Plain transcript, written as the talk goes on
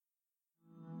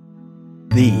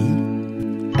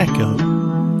The Echo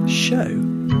Show.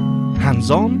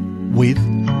 Hands-on with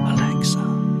Alexa.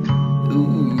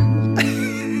 Ooh.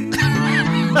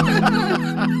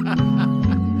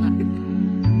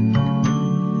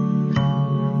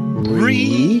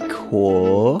 Recording.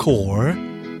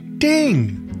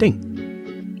 Ding.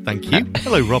 Thank you.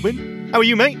 Hello, Robin. How are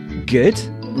you, mate? Good.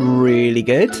 Really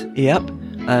good. Yep.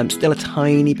 Still a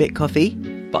tiny bit coffee,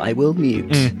 but I will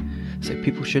mute. So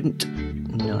people shouldn't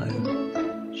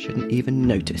even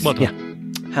notice. Well yeah.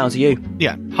 How's you?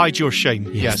 Yeah, hide your shame.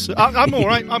 Yes. I'm all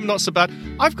right. I'm not so bad.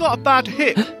 I've got a bad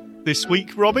hip this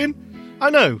week, Robin. I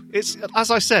know. It's,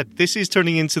 as I said, this is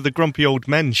turning into the grumpy old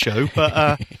men show,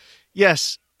 but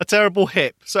yes, a terrible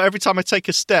hip. So every time I take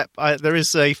a step, there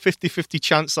is a 50-50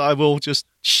 chance that I will just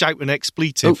shout an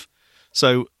expletive.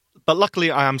 So, but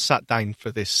luckily I am sat down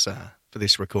for this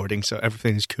recording, so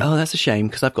everything is cool. Oh, that's a shame,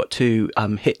 because I've got two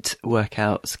HIIT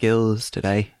workout skills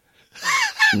today.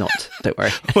 Don't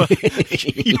worry. Well,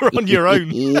 you're on your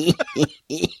own.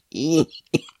 Oops.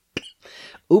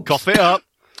 Cough it up.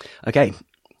 Okay.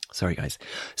 Sorry, guys.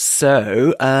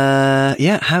 So,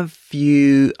 have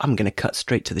you... I'm going to cut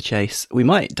straight to the chase. We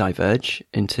might diverge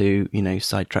into,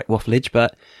 sidetrack waffleage,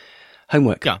 but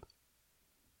homework. Yeah.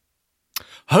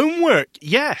 Homework,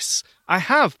 yes. I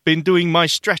have been doing my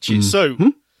stretches.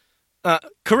 Mm-hmm. So,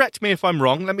 correct me if I'm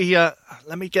wrong. Let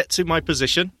me get to my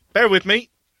position. Bear with me.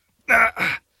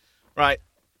 Right.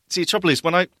 See, the trouble is,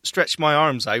 when I stretch my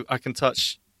arms out, I can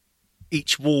touch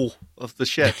each wall of the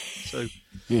shed. So,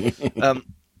 I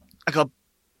got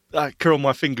to curl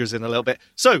my fingers in a little bit.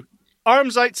 So,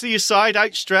 arms out to your side,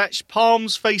 outstretched,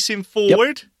 palms facing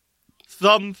forward,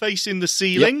 thumb facing the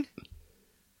ceiling. Yep.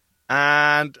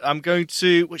 And I'm going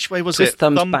to, which way was Twist it?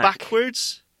 Thumbs Thumb back.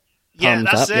 backwards. Yeah, Palms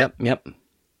that's up. it. Yep.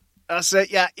 That's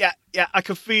it. Yeah. I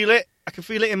can feel it. I can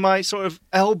feel it in my sort of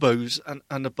elbows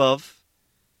and above.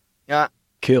 Yeah.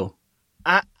 Cool.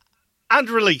 And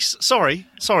release. Sorry,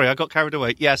 I got carried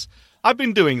away. Yes, I've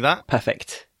been doing that.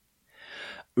 Perfect.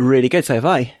 Really good, so have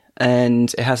I.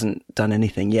 And it hasn't done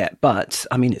anything yet, but,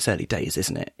 it's early days,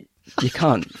 isn't it? You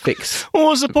can't fix... What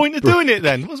was the point of doing it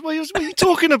then? What are you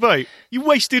talking about? You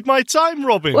wasted my time,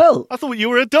 Robin. Well... I thought you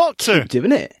were a doctor. Keep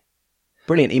doing it.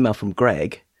 Brilliant email from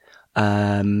Greg.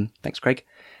 Thanks, Greg.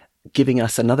 Giving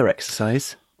us another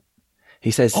exercise. He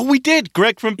says... Oh, we did.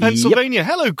 Greg from Pennsylvania. Yep.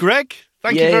 Hello, Greg.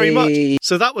 Thank you very much.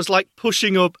 So that was like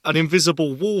pushing up an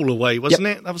invisible wall away, wasn't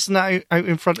it? That was out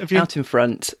in front of you? Out in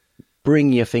front.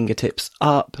 Bring your fingertips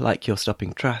up like you're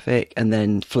stopping traffic and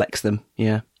then flex them.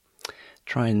 Yeah.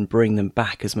 Try and bring them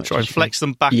back as much as you can. Try and flex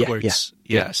them backwards.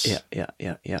 Yeah. Yes.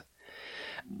 Yeah.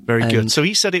 Very good. So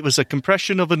he said it was a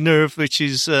compression of a nerve, which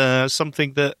is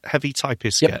something that heavy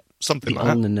typists get. Something like that.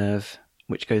 The ulnar nerve,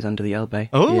 which goes under the elbow.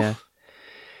 Oh. Yeah.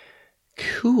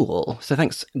 Cool. So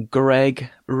thanks, Greg.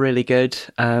 Really good.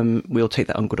 We'll take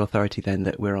that on good authority then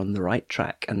that we're on the right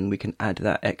track and we can add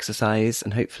that exercise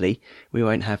and hopefully we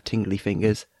won't have tingly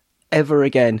fingers ever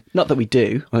again. Not that we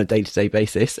do on a day-to-day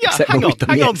basis. Yeah, except hang when on, we've done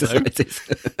hang the on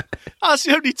exercises. That's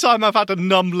the only time I've had a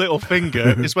numb little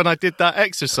finger is when I did that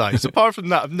exercise. Apart from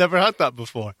that, I've never had that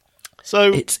before.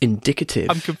 So it's indicative.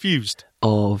 I'm confused.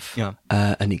 Of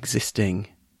an existing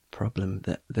problem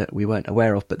that we weren't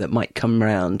aware of, but that might turn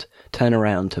around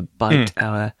to bite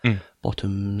our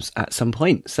bottoms at some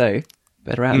point. So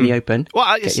better out in the open.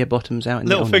 Well, get your bottoms out in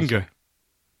little the finger.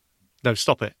 No,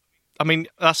 stop it.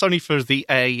 That's only for the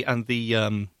A and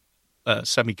the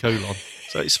semicolon,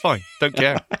 so it's fine. Don't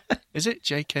care. Is it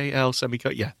JKL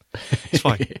semicolon? Yeah, it's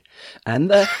fine.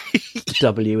 And the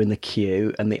W and the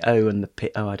Q and the O and the P.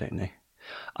 Oh, I don't know.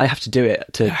 I have to do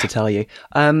it to tell you.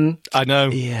 I know.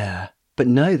 Yeah. But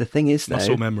no, the thing is, though...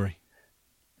 Muscle memory.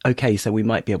 Okay, so we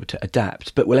might be able to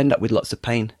adapt, but we'll end up with lots of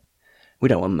pain. We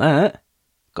don't want that.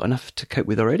 Got enough to cope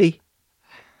with already.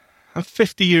 I'm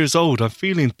 50 years old. I'm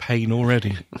feeling pain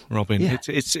already, Robin. Yeah.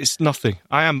 It's nothing.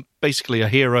 I am basically a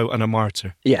hero and a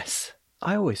martyr. Yes.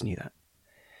 I always knew that.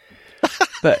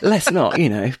 But let's not,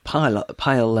 pile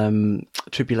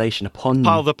tribulation upon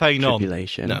pile the pain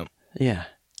tribulation. On. No. Yeah.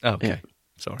 Okay. Yeah.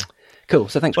 Sorry. Cool.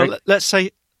 So thanks, Greg. Well, let's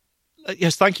say...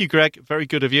 Yes, thank you, Greg. Very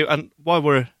good of you. And while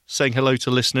we're saying hello to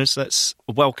listeners, let's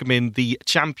welcome in the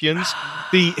champions,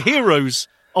 the heroes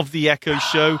of the Echo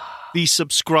Show, the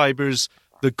subscribers,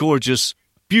 the gorgeous,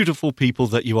 beautiful people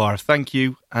that you are. Thank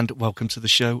you and welcome to the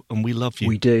show, and we love you.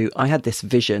 We do. I had this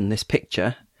vision, this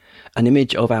picture, an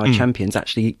image of our champions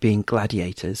actually being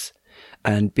gladiators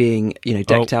and being,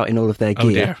 decked out in all of their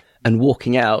gear and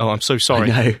walking out. Oh, I'm so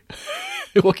sorry. I know.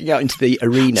 Walking out into the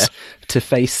arena to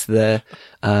face the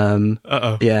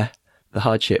the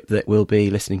hardship that will be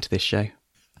listening to this show.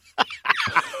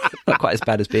 Not quite as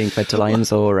bad as being fed to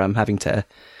lions or having to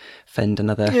fend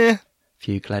another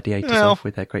few gladiators off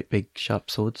with their great big sharp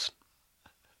swords.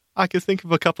 I could think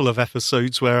of a couple of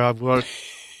episodes where I would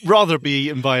rather be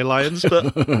eaten by lions,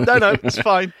 but no, it's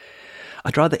fine.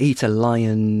 I'd rather eat a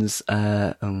lion's...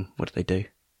 what do they do?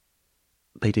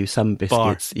 They do some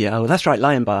biscuits. Bar. Yeah, oh, that's right,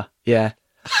 lion bar. Yeah.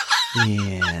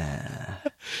 Yeah.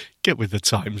 Get with the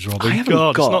times, Robin. I haven't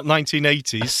God, got it's not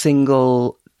 1980s. a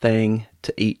single thing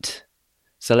to eat.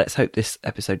 So let's hope this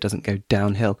episode doesn't go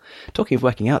downhill. Talking of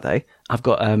working out, though, I've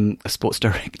got a Sports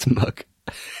Direct mug.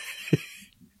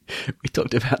 We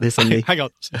talked about this on the... Hang on.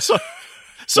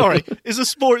 Sorry, is a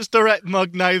Sports Direct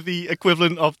mug now the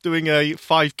equivalent of doing a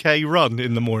 5K run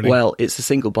in the morning? Well, it's a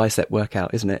single bicep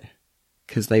workout, isn't it?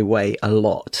 Because they weigh a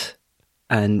lot.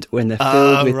 And when they're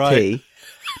filled with tea...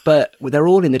 But they're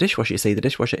all in the dishwasher, you see. The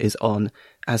dishwasher is on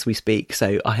as we speak,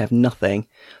 so I have nothing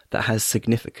that has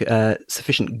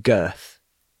sufficient girth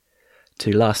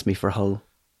to last me for a whole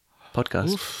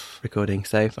podcast recording.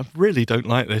 So I really don't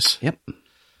like this. Yep.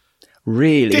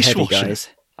 Really Dishwasher. heavy, guys.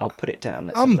 I'll put it down.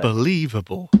 Let's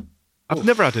Unbelievable. I've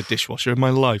never had a dishwasher in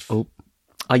my life. Oh,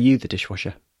 are you the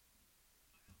dishwasher?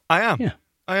 I am. Yeah.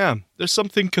 I am. There's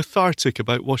something cathartic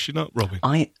about washing up, Robin.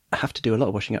 I have to do a lot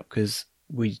of washing up because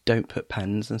we don't put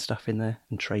pans and stuff in there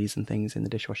and trays and things in the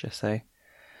dishwasher. So,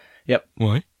 yep.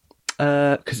 Why?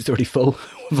 Because it's already full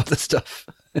of other stuff.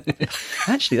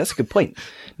 Actually, that's a good point.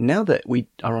 Now that we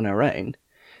are on our own,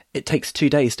 it takes 2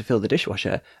 days to fill the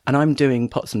dishwasher, and I'm doing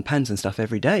pots and pans and stuff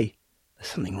every day. There's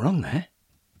something wrong there.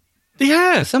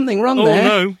 Yeah. There's something wrong Oh, there.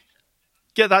 no.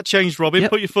 Get that changed, Robin.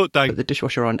 Yep. Put your foot down. Put the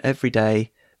dishwasher on every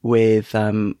day with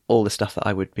all the stuff that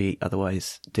I would be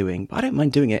otherwise doing. But I don't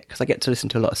mind doing it because I get to listen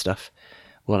to a lot of stuff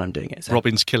while I'm doing it. So.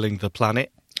 Robin's killing the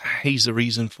planet. He's the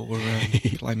reason for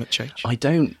climate change. I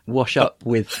don't wash up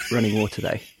with running water,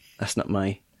 though. That's not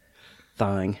my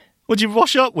thing. What do you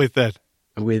wash up with, then?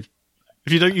 With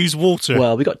If you don't use water?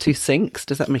 Well, we got 2 sinks.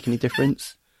 Does that make any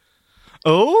difference?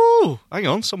 Oh, hang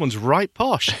on. Someone's right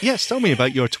posh. Yes, tell me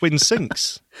about your twin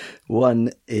sinks.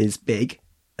 One is big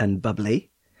and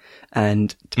bubbly,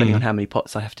 and depending on how many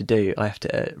pots I have to do, I have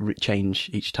to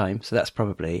change each time. So that's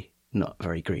probably not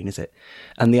very green, is it?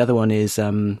 And the other one is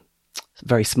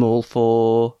very small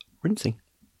for rinsing.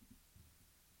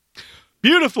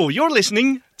 Beautiful. You're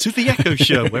listening to The Echo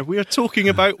Show, where we are talking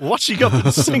about washing up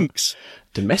in sinks.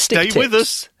 Domestic Stay tips with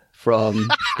us. From,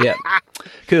 yeah,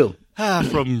 cool.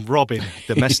 From Robin,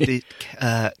 domestic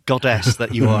goddess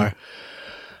that you are.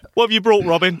 What have you brought,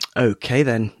 Robin? Okay,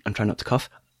 then. I'm trying not to cough.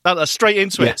 That's straight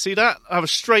into it. See that? I was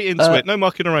straight into it. No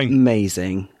mucking around.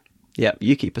 Amazing. Yeah,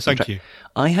 you keep us on track. Thank you.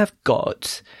 I have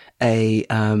got a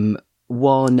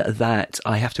one that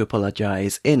I have to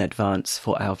apologise in advance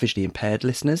for our visually impaired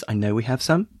listeners. I know we have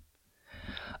some.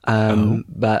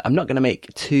 But I'm not going to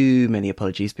make too many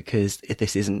apologies because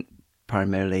this isn't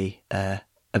primarily a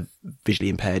visually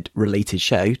impaired related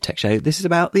show, tech show. This is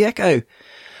about the Echo.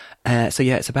 So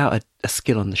yeah, it's about a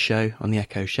skill on the show, on the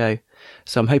Echo show.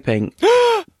 So I'm hoping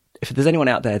if there's anyone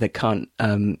out there that can't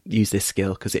use this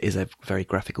skill because it is a very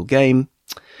graphical game,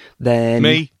 then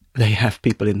they have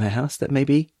people in their house that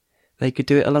maybe they could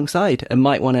do it alongside and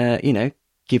might want to,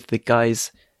 give the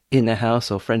guys in their house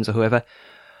or friends or whoever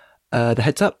the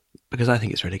heads up because I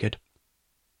think it's really good.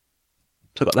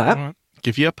 So I got that. All right.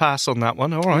 Give you a pass on that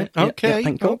one. All right. Yeah, Okay.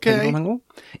 Thank you. Okay. Thank you.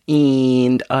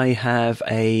 And I have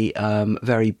a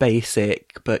very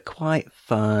basic but quite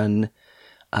fun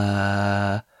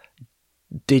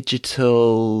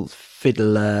digital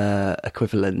fiddler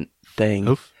equivalent thing.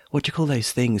 Oof. What do you call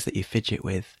those things that you fidget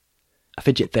with? A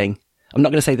fidget thing. I'm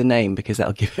not going to say the name because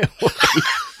that'll give it away.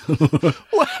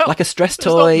 Well, like a stress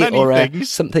there's not toy many or things.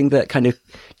 something that kind of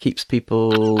keeps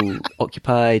people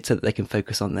occupied so that they can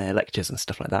focus on their lectures and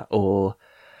stuff like that. Or,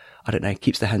 I don't know,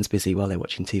 keeps their hands busy while they're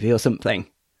watching TV or something.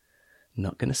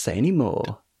 Not going to say any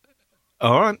more.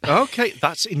 All right. Okay.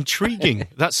 That's intriguing.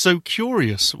 That's so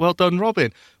curious. Well done,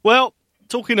 Robin. Well,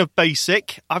 talking of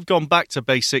basic, I've gone back to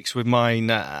basics with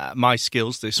my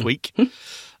skills this week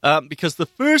because the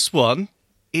first one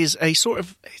is a sort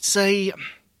of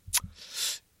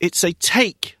it's a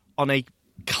take on a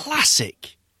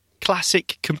classic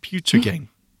computer game.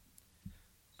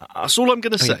 That's all I'm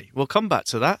going to say. We'll come back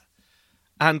to that.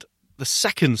 And the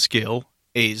second skill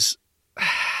is,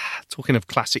 talking of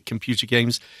classic computer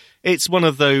games, it's one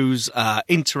of those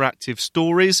interactive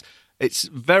stories. It's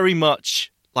very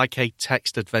much like a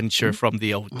text adventure from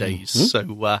the old days. So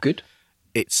Good.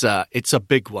 It's a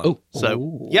big one.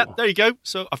 Oh. Yeah, there you go.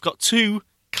 So I've got 2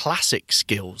 classic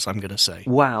skills, I'm going to say.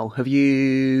 Wow. Have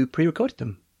you pre-recorded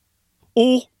them?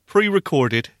 All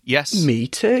pre-recorded, yes. Me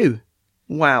too.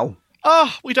 Wow.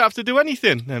 we don't have to do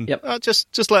anything then. Yep.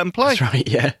 Just let them play. That's right,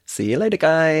 yeah. See you later,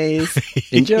 guys.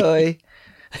 Enjoy.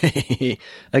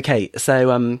 Okay,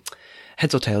 so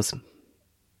heads or tails?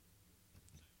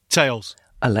 Tails.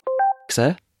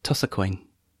 Alexa, toss a coin.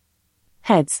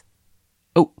 Heads.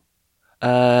 Oh,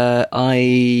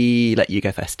 I let you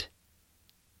go first.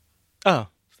 Oh,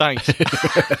 thanks.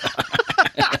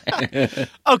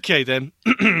 Okay, then.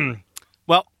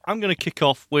 Well, I'm going to kick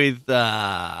off with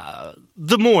the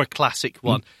more classic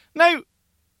one. Now,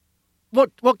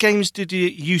 what games did you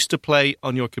used to play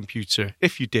on your computer?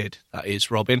 If you did, that is,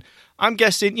 Robin. I'm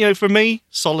guessing, for me,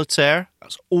 Solitaire.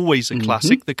 That's always a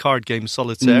classic, the card game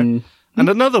Solitaire. And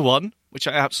another one, which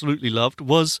I absolutely loved,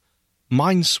 was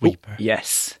Minesweeper.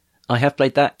 Yes, I have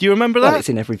played that. Do you remember that? Well, it's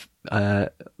in every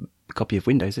copy of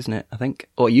Windows, isn't it? I think,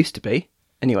 or it used to be.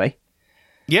 Anyway,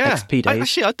 yeah. XP days.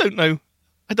 Actually, I don't know.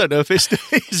 I don't know if it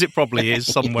is. It probably is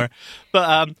somewhere.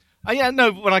 But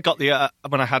when I got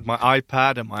when I had my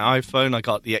iPad and my iPhone, I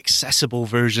got the accessible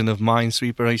version of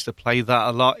Minesweeper. I used to play that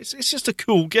a lot. It's just a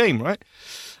cool game, right?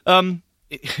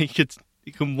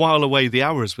 You can while away the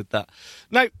hours with that.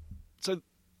 Now, so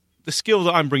the skill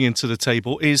that I'm bringing to the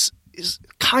table is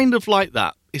kind of like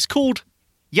that. It's called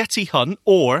Yeti Hunt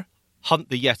or Hunt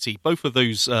the Yeti. Both of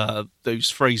those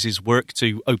phrases work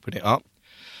to open it up.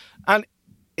 And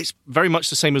it's very much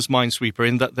the same as Minesweeper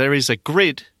in that there is a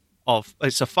grid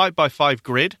it's a 5x5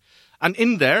 grid. And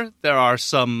in there are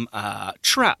some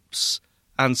traps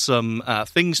and some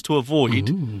things to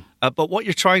avoid. But what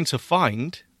you're trying to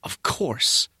find, of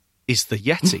course, is the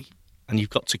Yeti. And you've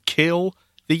got to kill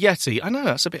the Yeti. I know,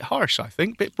 that's a bit harsh, I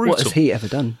think, a bit brutal. What has he ever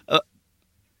done?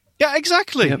 Yeah,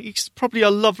 exactly. Yep. He's probably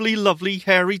a lovely, lovely,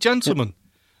 hairy gentleman.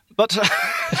 Yep. But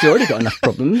He's already got enough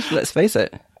problems, let's face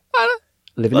it.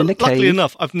 Living in a cave. Luckily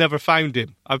enough, I've never found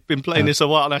him. I've been playing this a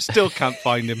while and I still can't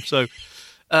find him. So,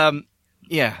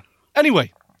 yeah.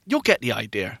 Anyway, you'll get the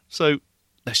idea. So,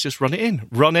 let's just run it in.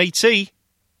 Run AT.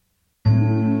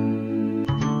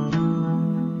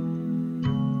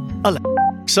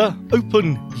 Alexa,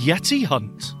 open Yeti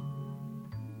Hunt.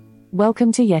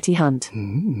 Welcome to Yeti Hunt.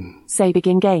 Say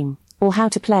begin game, or how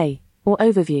to play, or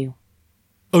overview.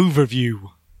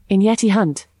 Overview. In Yeti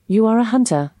Hunt, you are a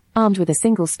hunter, armed with a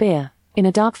single spear, in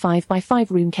a dark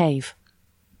 5x5 room cave.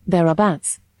 There are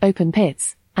bats, open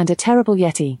pits, and a terrible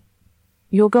Yeti.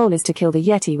 Your goal is to kill the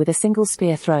Yeti with a single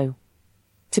spear throw.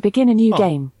 To begin a new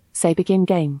game, say begin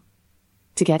game.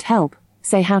 To get help,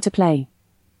 say how to play.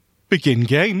 Begin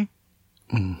game.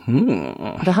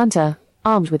 The hunter,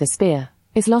 armed with a spear,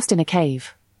 is lost in a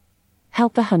cave.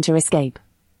 Help the hunter escape.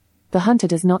 The hunter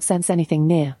does not sense anything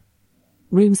near.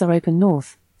 Rooms are open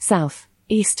north, south,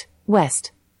 east,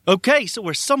 west. Okay, so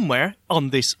we're somewhere on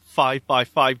this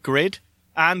 5x5 grid,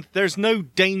 and there's no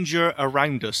danger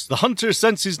around us. The hunter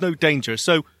senses no danger,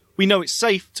 so we know it's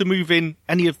safe to move in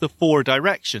any of the 4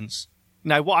 directions.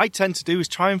 Now, what I tend to do is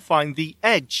try and find the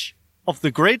edge of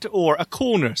the grid or a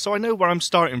corner, so I know where I'm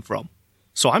starting from.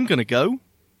 So I'm going to go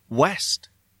west.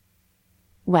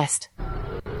 West.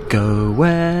 Go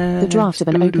west. The draft of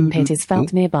an open pit is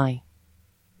felt nearby.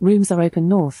 Rooms are open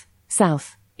north,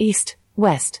 south, east,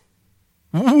 west.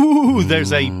 Ooh,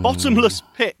 there's a bottomless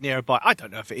pit nearby. I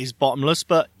don't know if it is bottomless,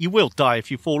 but you will die if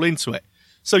you fall into it.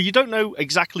 So you don't know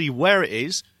exactly where it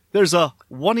is. There's a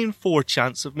 1 in 4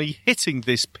 chance of me hitting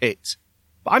this pit.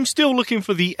 But I'm still looking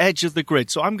for the edge of the grid,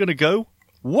 so I'm going to go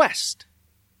west.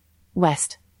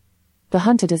 West. The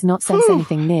hunter does not sense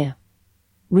anything near.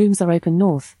 Rooms are open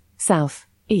north, south,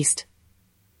 east.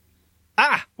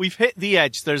 We've hit the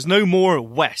edge. There's no more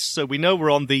west, so we know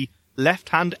we're on the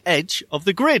left-hand edge of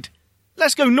the grid.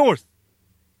 Let's go north.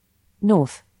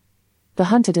 North. The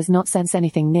hunter does not sense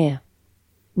anything near.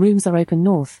 Rooms are open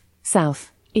north,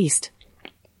 south, east.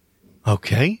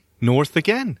 Okay, north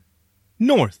again.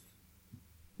 North.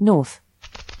 North.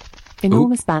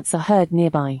 Enormous bats are heard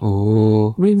nearby.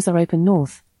 Rooms are open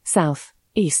north, south,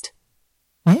 east.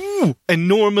 Ooh,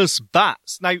 enormous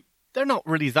bats. Now, they're not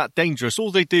really that dangerous.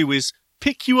 All they do is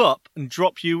pick you up and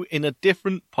drop you in a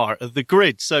different part of the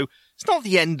grid. So it's not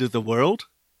the end of the world.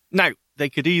 Now, they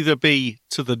could either be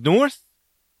to the north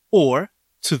or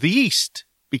to the east,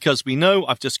 because we know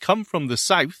I've just come from the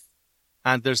south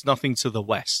and there's nothing to the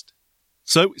west.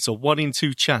 So it's a 1 in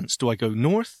 2 chance. Do I go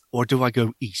north or do I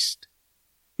go east?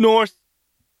 North.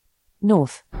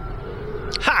 North.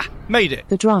 Ha! Made it.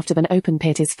 The draft of an open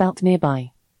pit is felt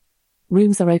nearby.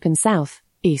 Rooms are open south,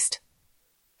 east.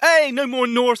 Hey, no more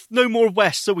north, no more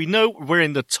west, so we know we're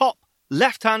in the top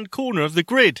left-hand corner of the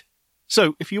grid.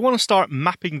 So if you want to start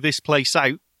mapping this place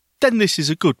out, then this is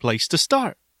a good place to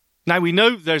start. Now we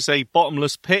know there's a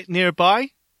bottomless pit nearby,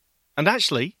 and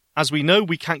actually, as we know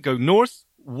we can't go north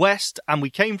west and we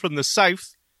came from the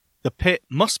south, the pit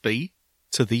must be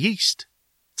to the east.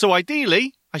 So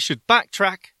ideally, I should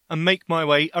backtrack and make my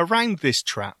way around this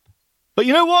trap. But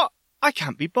you know what? I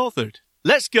can't be bothered.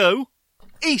 Let's go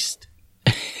east.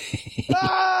 The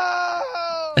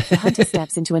hunter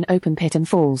steps into an open pit and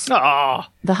falls. Ah,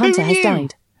 The hunter has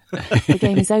died. The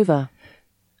game is over.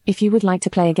 If you would like to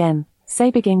play again,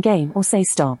 say begin game or say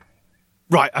stop.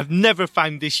 Right, I've never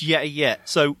found this Yeti yet,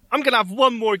 so I'm going to have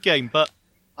one more game, but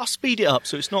I'll speed it up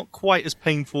so it's not quite as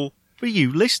painful for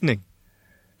you listening.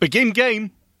 Begin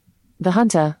game. The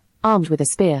hunter, armed with a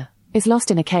spear, is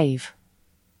lost in a cave.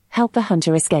 Help the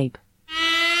hunter escape.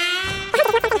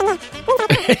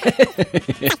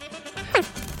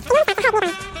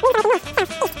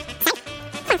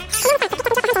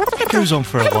 It goes on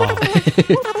for a while.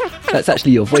 That's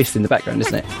actually your voice in the background,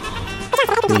 isn't it?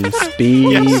 Please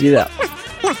speed it up.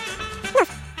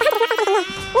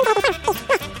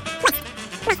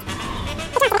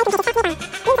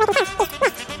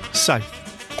 South.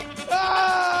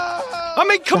 I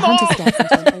mean, come The hunter on!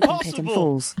 steps into an open pit and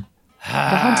falls. The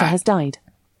hunter has died.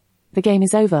 The game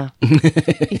is over.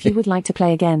 If you would like to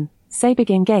play again, say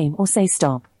begin game or say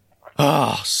stop.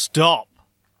 Stop.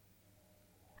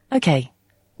 Okay.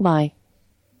 Bye.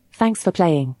 Thanks for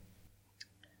playing.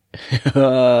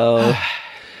 Oh.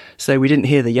 So we didn't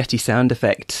hear the Yeti sound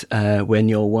effect when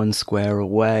you're one square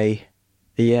away.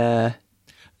 Yeah.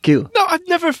 Cool. No, I've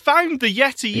never found the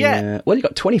Yeti yet. Yeah. Well, you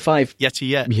got 25. Yeti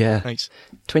yet. Yeah. Nice.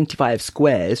 25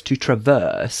 squares to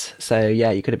traverse. So yeah,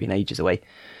 you could have been ages away.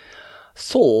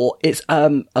 So it's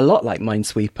a lot like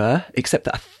Minesweeper, except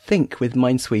that I think with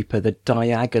Minesweeper the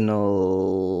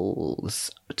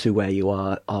diagonals to where you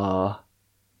are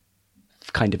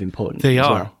kind of important. They as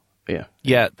are. well. Yeah.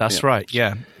 Yeah, that's right.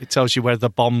 Yeah. It tells you where the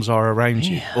bombs are around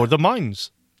you. Or the mines.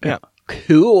 Yeah.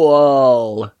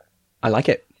 Cool. I like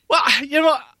it. Well, you know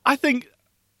what? I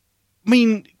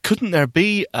mean, couldn't there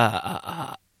be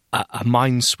a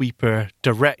Minesweeper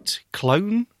direct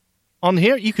clone on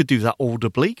here? You could do that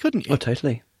audibly, couldn't you? Oh,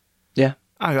 totally. Yeah.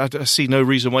 I see no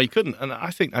reason why you couldn't. And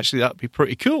I think actually that would be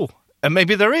pretty cool. And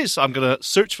maybe there is. I'm going to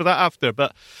search for that after.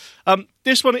 But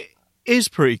this one is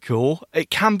pretty cool. It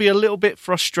can be a little bit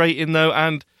frustrating, though.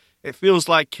 And it feels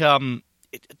like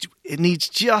it needs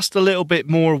just a little bit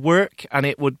more work. And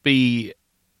it would be,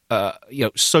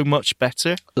 so much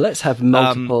better. Let's have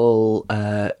multiple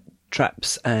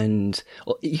traps, and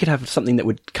or you could have something that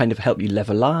would kind of help you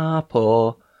level up,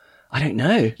 or I don't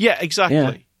know. Yeah,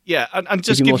 exactly. Yeah, and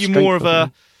just Give give you you more more of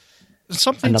strength,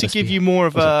 something to give you more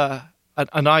of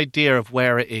an idea of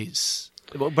where it is,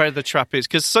 where the trap is.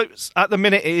 Because at the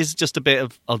minute it is just a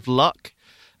bit of luck,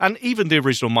 and even the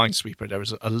original Minesweeper there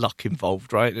was a luck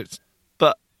involved, right?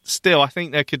 But still, I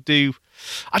think they could do.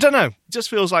 I don't know. It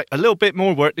just feels like a little bit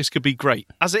more work. This could be great.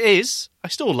 As it is, I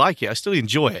still like it. I still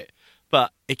enjoy it.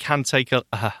 But it can take a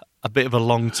bit of a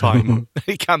long time.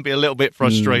 It can be a little bit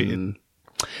frustrating.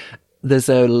 There's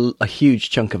a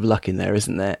huge chunk of luck in there,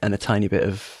 isn't there? And a tiny bit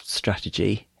of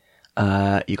strategy.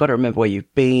 You got to remember where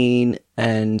you've been.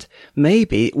 And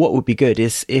maybe what would be good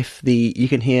is if you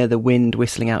can hear the wind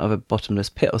whistling out of a bottomless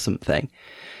pit or something.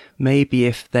 Maybe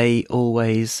if they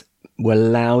always were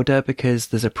louder because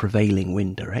there's a prevailing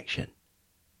wind direction.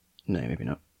 No, maybe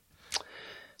not.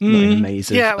 Not in a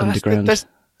maze of underground.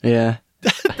 Yeah.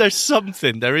 There is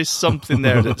something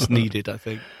there that's needed, I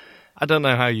think. I don't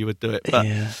know how you would do it, but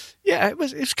yeah,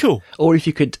 it's cool. Or if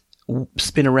you could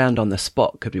spin around on the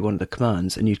spot, could be one of the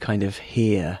commands, and you'd kind of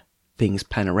hear things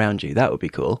pan around you. That would be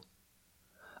cool.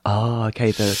 Oh, okay,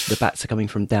 the bats are coming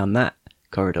from down that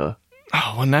corridor.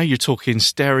 Oh, well, now you're talking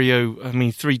stereo,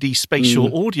 3D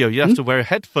spatial audio. You have to wear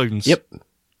headphones. Yep.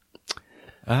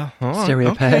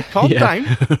 Stereo pair. Calm down.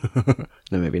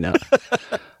 No, maybe not.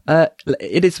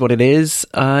 It is what it is.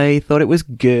 I thought it was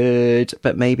good,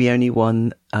 but maybe only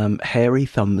one hairy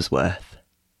thumb's worth.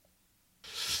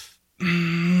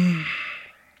 You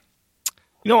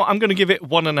know what? I'm going to give it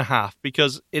 1.5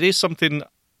 because it is something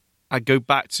I go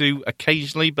back to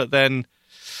occasionally, but then,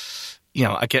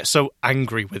 I get so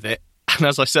angry with it. And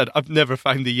as I said, I've never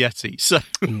found the Yeti. So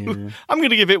I'm going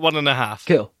to give it 1.5.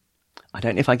 Cool. I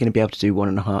don't know if I'm going to be able to do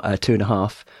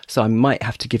 2.5. So I might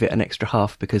have to give it an extra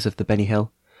half because of the Benny Hill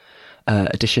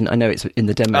edition. I know it's in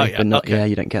the demo, but not. Okay. Yeah,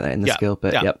 you don't get that in the skill.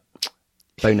 But yep,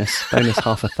 bonus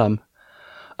half a thumb.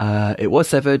 It was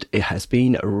severed. It has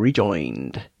been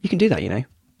rejoined. You can do that,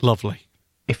 Lovely.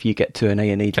 If you get to an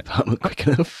A&E department quick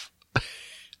enough,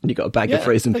 and you got a bag of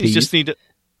frozen peas. You just need.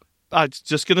 I was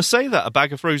just going to say that a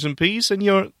bag of frozen peas and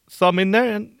your thumb in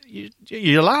there, and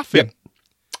you're laughing. Yep.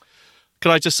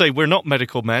 Can I just say we're not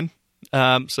medical men,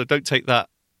 so don't take that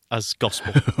as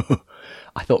gospel.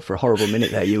 I thought for a horrible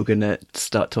minute there you were going to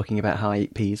start talking about how I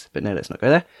eat peas, but no, let's not go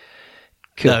there.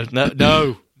 Cool.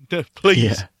 No, please.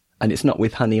 Yeah. And it's not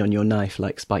with honey on your knife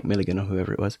like Spike Milligan or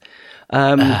whoever it was.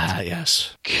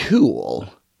 Yes. Cool.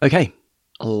 Okay.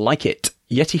 I like it.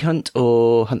 Yeti hunt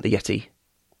or hunt the Yeti?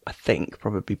 I think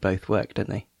probably both work, don't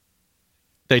they?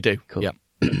 They do. Cool. Yeah.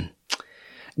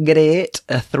 Great.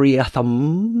 3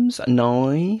 thumbs.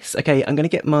 Nice. Okay, I'm going to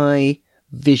get my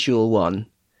visual one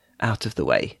out of the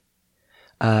way.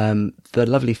 The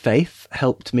lovely Faith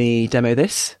helped me demo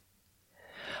this.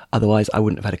 Otherwise, I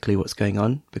wouldn't have had a clue what's going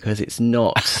on because it's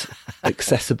not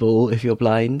accessible if you're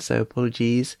blind, so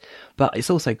apologies. But it's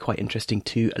also quite interesting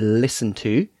to listen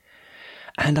to.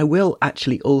 And I will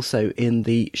actually also in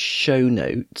the show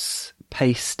notes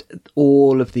paste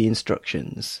all of the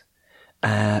instructions.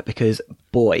 Because,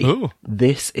 boy, Ooh.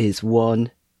 this is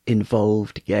one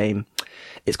involved game.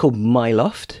 It's called My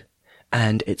Loft,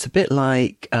 and it's a bit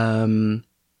like The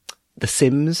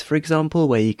Sims, for example,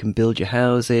 where you can build your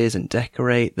houses and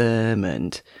decorate them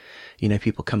and,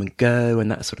 people come and go and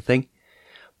that sort of thing.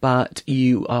 But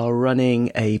you are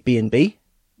running a B&B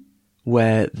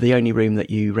where the only room that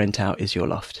you rent out is your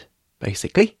loft,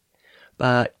 basically.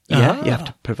 But, yeah, you have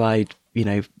to provide,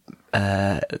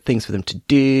 things for them to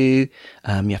do.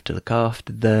 You have to look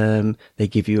after them. They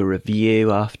give you a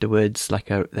review afterwards,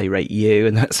 they rate you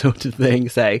and that sort of thing.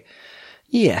 So,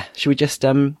 yeah, should we just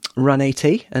run AT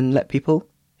and let people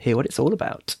hear what it's all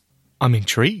about? I'm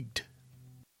intrigued.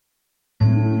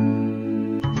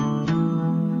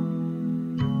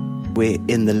 We're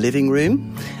in the living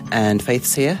room, and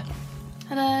Faith's here.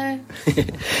 Hello.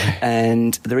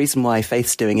 And the reason why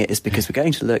Faith's doing it is because we're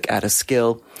going to look at a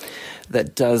skill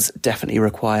that does definitely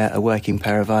require a working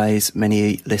pair of eyes.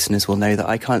 Many listeners will know that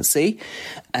I can't see,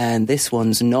 and this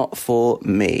one's not for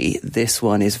me. This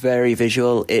one is very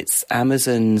visual. It's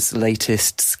Amazon's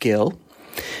latest skill,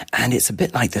 and it's a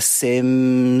bit like The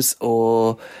Sims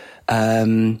or,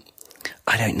 I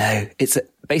don't know.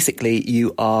 Basically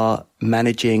you are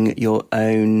managing your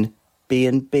own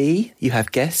B&B. You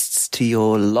have guests to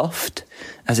your loft,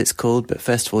 as it's called, but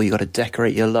first of all, you've got to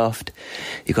decorate your loft.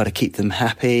 You've got to keep them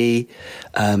happy.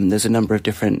 There's a number of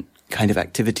different kind of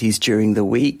activities during the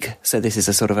week. So this is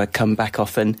a sort of a come back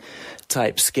often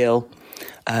type skill.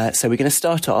 So we're going to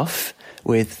start off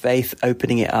with Faith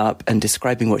opening it up and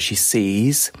describing what she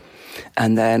sees.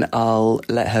 And then I'll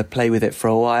let her play with it for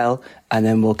a while. And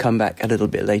then we'll come back a little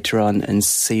bit later on and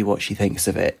see what she thinks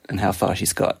of it and how far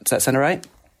she's got. Does that sound all right?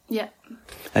 Yeah.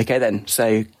 Okay then,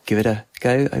 so give it a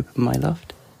go. Open My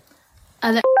Loft.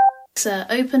 Alexa,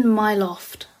 open My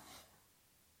Loft.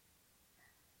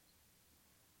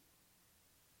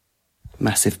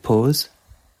 Massive pause.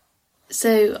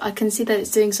 So I can see that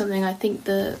it's doing something. I think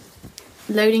the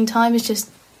loading time is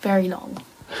just very long.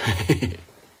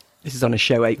 This is on a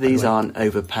show 8. These aren't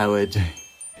overpowered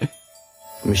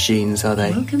machines, are they?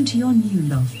 Welcome to your new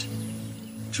loft.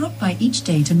 Drop by each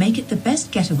day to make it the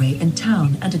best getaway in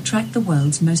town and attract the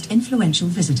world's most influential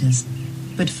visitors.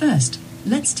 But first,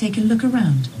 let's take a look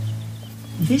around.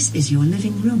 This is your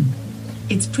living room.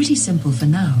 It's pretty simple for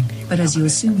now, but as you'll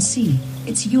soon see,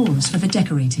 it's yours for the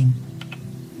decorating.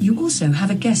 You also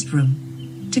have a guest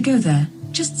room. To go there,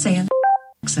 just say,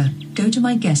 Alexa, go to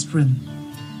my guest room.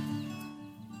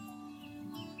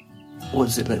 What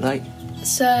does it look like?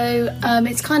 So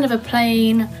it's kind of a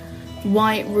plain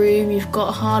white room. You've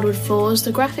got hardwood floors.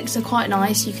 The graphics are quite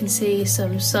nice. You can see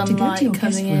some sunlight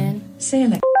coming in. Say,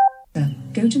 Alexa,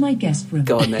 go to my guest room.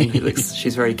 Go on then.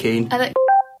 She's very keen.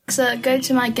 Alexa, go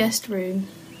to my guest room.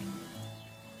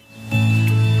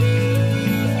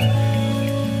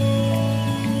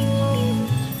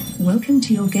 Welcome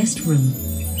to your guest room.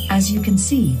 As you can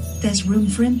see, there's room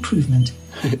for improvement.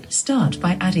 Start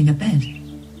by adding a bed.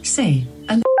 Say,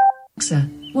 Alexa,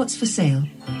 what's for sale?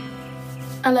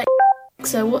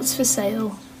 Alexa, what's for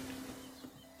sale?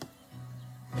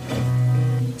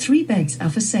 3 beds are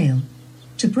for sale.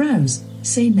 To browse,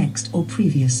 say next or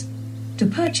previous. To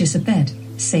purchase a bed,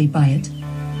 say buy it.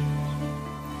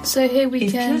 So here we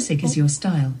If can... classic is your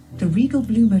style, the regal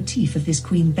blue motif of this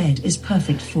queen bed is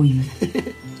perfect for you.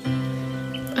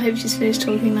 I hope she's finished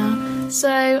talking now.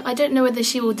 So I don't know whether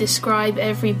she will describe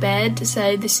every bed.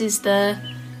 So this is the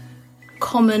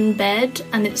common bed,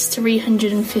 and it's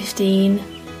 $315.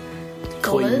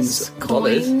 Coins.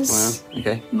 Wow.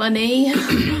 Okay. Money.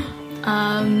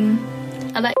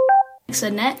 Alexa,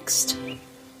 next.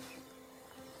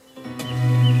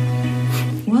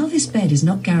 While this bed is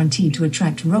not guaranteed to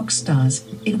attract rock stars,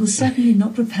 it will certainly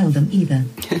not repel them either.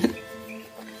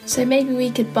 So maybe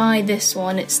we could buy this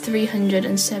one. It's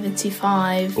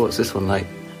 $375. What's this one like?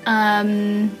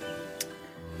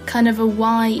 kind of a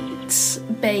white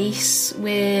base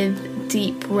with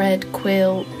deep red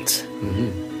quilt.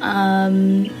 Mm-hmm.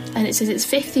 And it says it's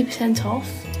 50% off.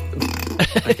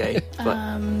 Okay.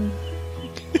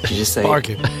 Did you just say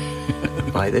Bargain.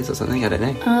 buy this or something? I don't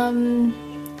know.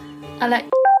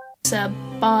 Alexa,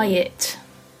 buy it.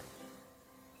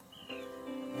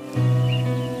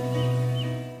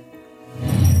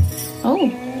 Oh.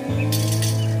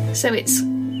 So it's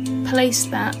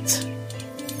placed that.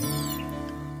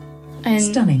 And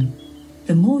Stunning.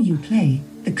 The more you play,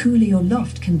 the cooler your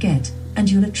loft can get, and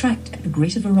you'll attract a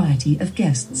greater variety of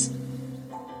guests.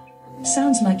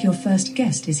 Sounds like your first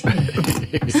guest is here.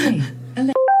 Say,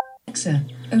 Alexa,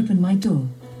 open my door.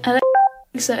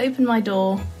 Alexa, open my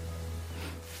door.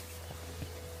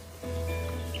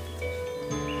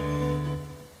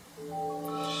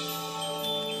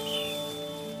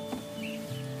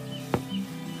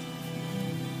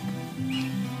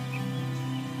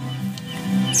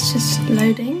 It's just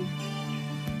loading.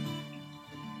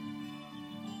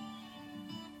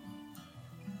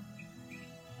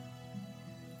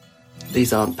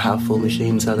 These aren't powerful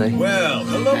machines, are they? Well,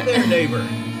 hello there, neighbor.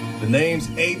 The name's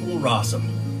Abel Rossum.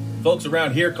 Folks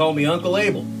around here call me Uncle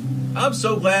Abel. I'm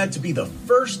so glad to be the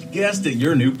first guest at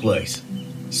your new place.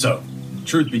 So,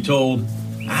 truth be told,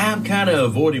 I'm kind of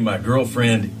avoiding my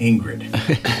girlfriend, Ingrid.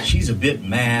 She's a bit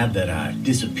mad that I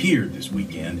disappeared this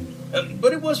weekend,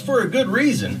 but it was for a good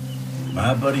reason.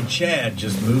 My buddy Chad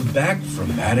just moved back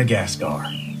from Madagascar.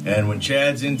 And when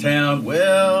Chad's in town,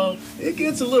 well, it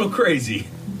gets a little crazy.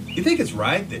 You think it's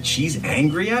right that she's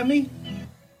angry at me?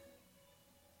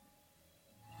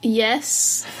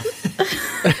 Yes.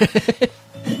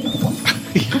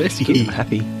 Yes, you look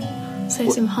happy. So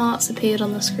some hearts appeared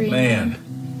on the screen. Man,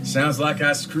 sounds like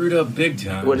I screwed up big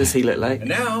time. What does he look like? And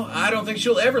now I don't think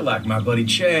she'll ever like my buddy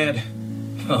Chad.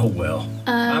 Oh well.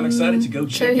 I'm excited to go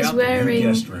check he's out the new wearing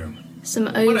guest room. some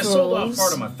When I sold off overalls.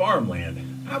 part of my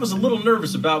farmland, I was a little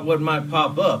nervous about what might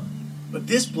pop up. But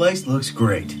this place looks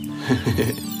great.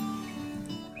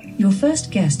 Your first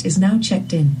guest is now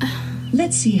checked in.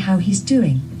 Let's see how he's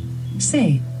doing.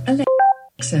 Say,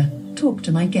 Alexa, talk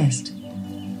to my guest.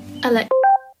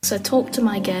 Alexa, talk to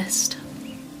my guest.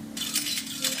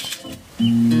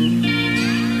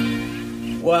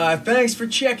 Why, thanks for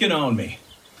checking on me.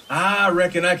 I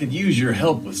reckon I could use your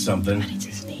help with something.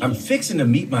 I'm fixing to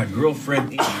meet my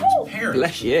girlfriend Ingrid's parents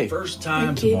Bless you. for the first time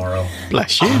Thank you. tomorrow.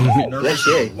 Bless you. Bless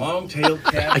you. Long-tailed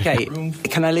cat. Okay,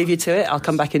 can I leave you to it? I'll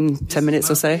come back in 10 minutes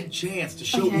or so. Chance to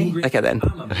show Okay. Ingrid Okay then.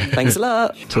 I'm a man. Thanks a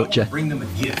lot. Talk to you. Bring them a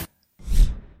gift.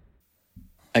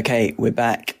 Okay, we're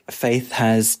back. Faith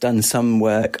has done some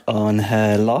work on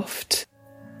her loft.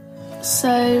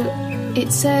 So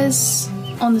it says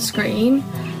on the screen,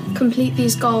 complete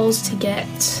these goals to get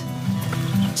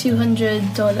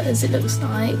 $200, it looks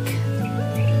like.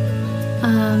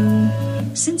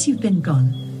 Since you've been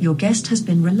gone, your guest has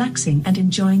been relaxing and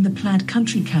enjoying the plaid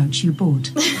country couch you bought.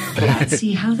 Let's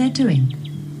see how they're doing.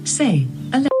 Say,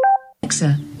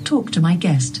 Alexa, talk to my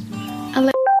guest.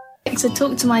 Alexa,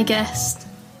 talk to my guest.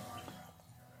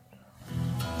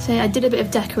 So I did a bit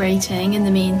of decorating in the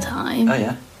meantime. Oh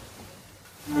yeah.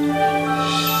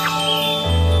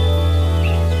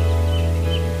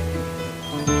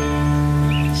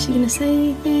 Is she gonna say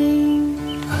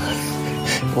anything?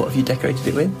 What have you decorated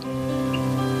it with?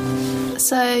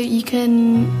 So you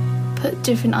can put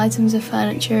different items of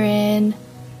furniture in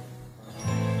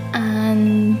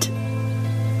and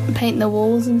paint the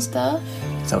walls and stuff.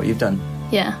 Is that what you've done?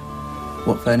 Yeah.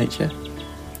 What furniture?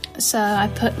 So I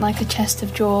put like a chest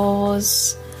of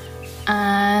drawers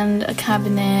and a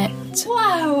cabinet.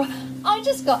 Wow! I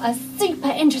just got a super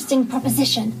interesting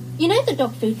proposition. You know the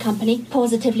dog food company,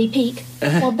 Positively Peak?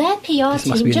 Well, their PR This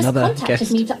must team be just another contacted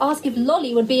guest. me to ask if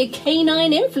Lolly would be a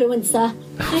canine influencer.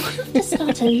 I'd have to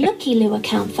start a Looky-Loo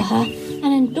account for her and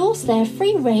endorse their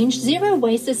free-range,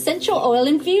 zero-waste essential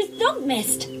oil-infused dog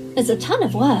mist. There's a ton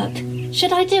of work.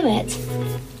 Should I do it?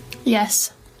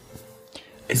 Yes.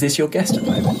 Is this your guest at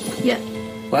the moment? Yeah.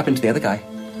 What happened to the other guy?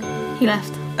 He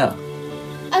left. Oh.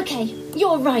 Okay,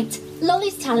 you're right.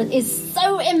 Lolly's talent is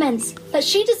so immense that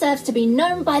she deserves to be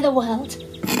known by the world.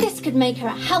 This could make her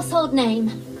a household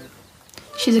name.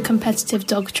 She's a competitive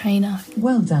dog trainer.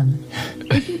 Well done.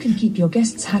 If you can keep your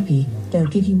guests happy, they'll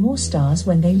give you more stars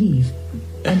when they leave.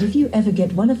 And if you ever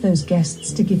get one of those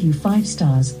guests to give you 5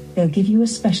 stars, they'll give you a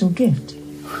special gift.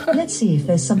 Let's see if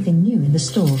there's something new in the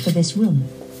store for this room.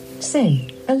 Say,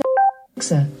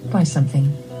 Alexa, buy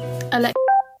something.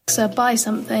 Alexa, buy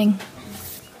something.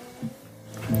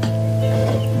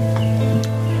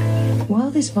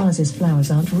 While this vase's flowers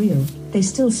aren't real, they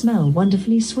still smell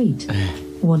wonderfully sweet.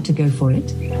 Want to go for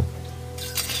it?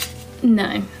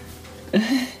 No.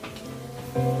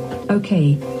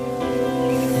 Okay,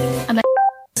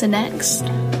 Alexa next.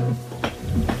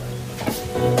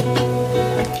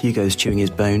 Hugo's chewing his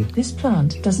bone. this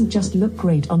plant doesn't just look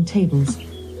great on tables.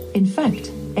 In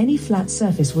fact, any flat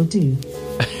surface will do.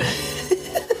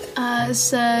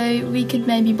 So we could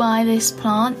maybe buy this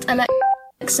plant.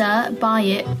 Alexa, buy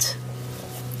it.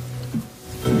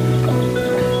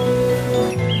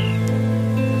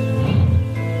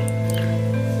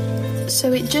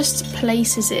 So it just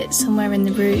places it somewhere in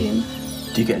the room.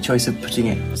 Do you get a choice of putting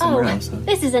it somewhere else? Or?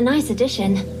 This is a nice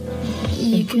addition.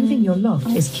 Improving your loft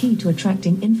is key to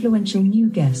attracting influential new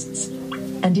guests.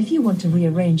 And if you want to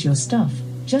rearrange your stuff,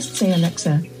 just say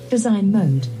Alexa, design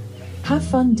mode. Have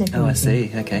fun decorating. Oh, I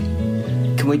see. Okay.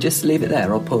 Can we just leave it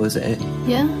there or pause it?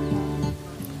 Yeah?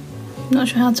 Not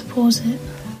sure how to pause it.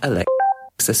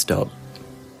 Alexa, stop.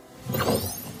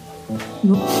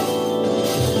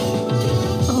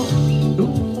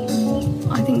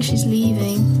 I think she's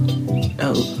leaving.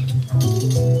 Oh.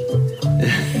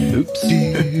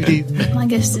 Oops. My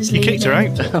guest is You leaving. kicked her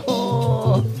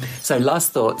out. So,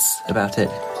 last thoughts about it?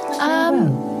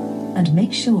 Well, and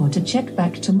make sure to check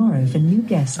back tomorrow for new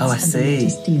guests Oh, I and the see.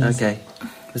 latest deals. Okay.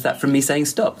 Was that from me saying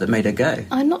stop that made her go?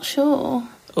 I'm not sure.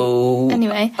 Oh.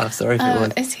 Anyway. Oh, sorry if it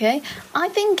was. It's okay. I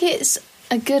think it's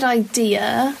a good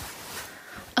idea.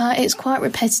 It's quite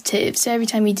repetitive, so every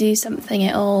time you do something,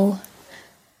 it'll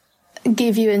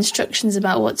give you instructions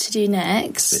about what to do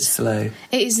next. A bit slow.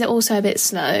 It is also a bit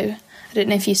slow. I don't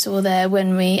know if you saw there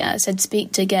when we said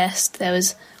speak to guest, there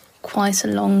was quite a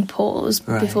long pause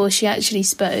before she actually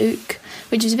spoke,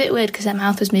 which is a bit weird because her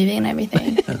mouth was moving and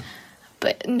everything,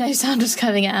 but no sound was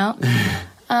coming out.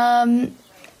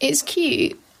 It's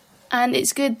cute, and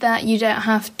it's good that you don't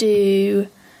have to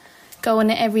go on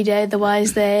it every day,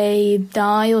 otherwise they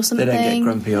die or something. They don't get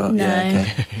grumpy or... No. Yeah,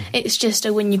 okay. It's just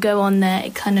when you go on there,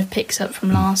 it kind of picks up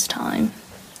from last time.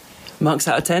 Marks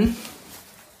out of 10?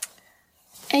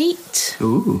 8?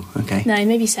 Ooh, okay. No,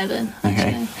 maybe 7.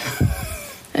 Okay.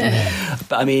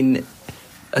 But I mean,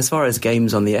 as far as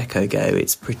games on the Echo go,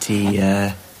 it's pretty,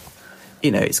 it's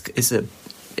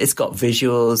got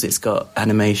visuals, it's got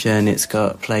animation, it's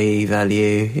got play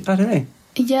value. I don't know.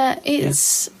 Yeah,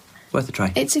 it's Worth a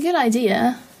try. It's a good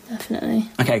idea, definitely.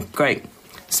 Okay, great.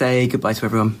 Say goodbye to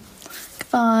everyone.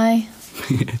 Goodbye.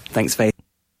 Thanks, Faith.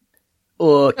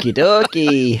 Okie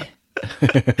dokie.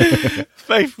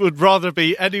 Faith would rather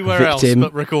be anywhere Victim.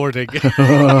 else but recording.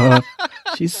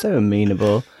 She's so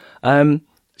amenable.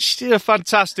 She did a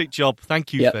fantastic job.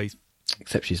 Thank you, Yep. Faith.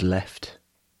 Except she's left.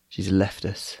 She's left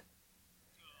us.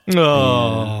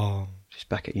 Oh, She's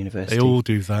back at university. they all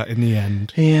do that in the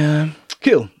end. Yeah.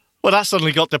 Cool. Well, that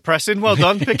suddenly got depressing. Well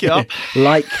done. Pick it up.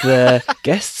 Like the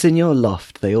guests in your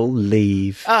loft, they all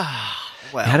leave. Well,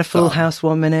 You had a full done. house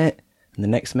 1 minute, and the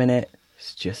next minute,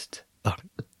 it's just Oh,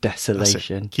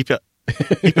 desolation. Keep it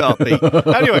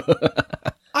upbeat. Anyway,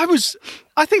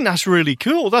 I think that's really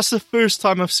cool. That's the first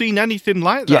time I've seen anything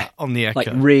like that on the Echo. Like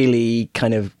really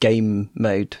kind of game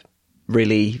mode.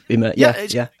 Really,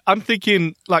 Yeah. I'm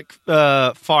thinking like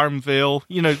Farmville,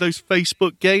 those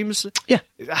Facebook games. Yeah.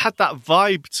 It had that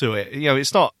vibe to it.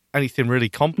 It's not anything really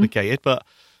complicated, but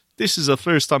this is the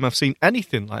first time I've seen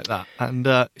anything like that. And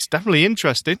it's definitely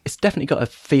interesting. It's definitely got a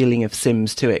feeling of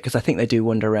Sims to it, because I think they do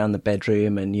wander around the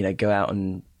bedroom and, go out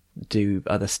and do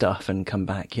other stuff and come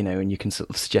back, and you can sort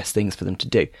of suggest things for them to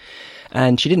do.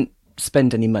 And she didn't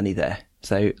spend any money there.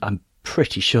 So I'm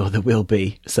pretty sure there will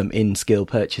be some in-skill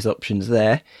purchase options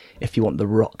there if you want the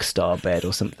Rockstar bed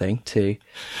or something too.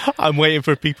 I'm waiting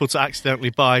for people to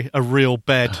accidentally buy a real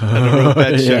bed and a real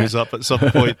bed shows up at some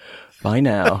point. Buy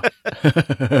now.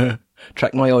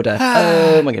 Track my order.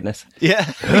 Oh my goodness.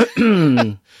 Yeah.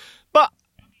 But,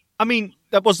 I mean,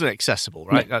 that wasn't accessible,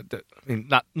 right? No.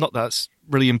 Not that's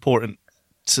really important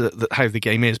to how the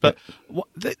game is, but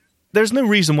there's no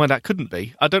reason why that couldn't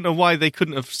be. I don't know why they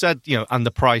couldn't have said, and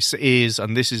the price is,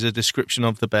 and this is a description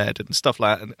of the bed and stuff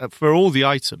like that, and for all the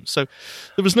items. So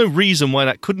there was no reason why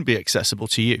that couldn't be accessible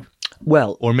to you.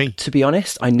 Well, or me. To be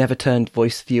honest, I never turned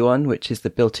Voice View on, which is the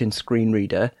built-in screen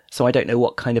reader, so I don't know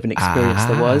what kind of an experience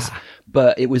there was,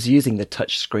 but it was using the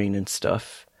touch screen and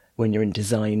stuff when you're in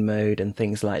design mode and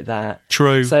things like that.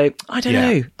 True. So I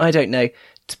don't know.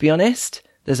 To be honest,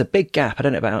 there's a big gap. I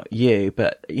don't know about you,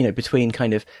 but between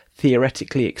kind of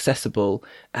theoretically accessible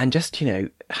and just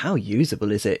how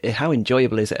usable is it? How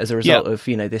enjoyable is it as a result of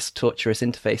this torturous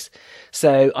interface?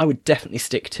 So I would definitely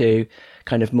stick to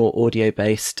kind of more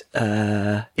audio-based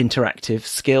interactive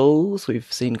skills.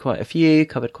 We've seen quite a few,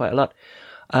 covered quite a lot.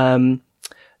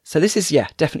 So this is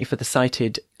definitely for the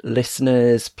sighted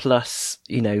listeners plus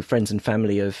friends and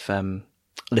family of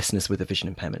listeners with a vision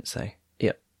impairment. So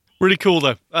Really cool,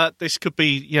 though. This could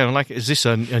be, is this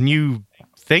a new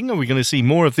thing? Are we going to see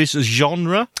more of this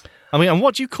genre? I mean, and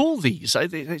what do you call these?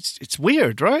 It's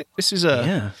weird, right? This is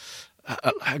a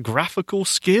graphical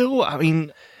skill. I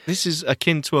mean, this is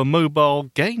akin to a mobile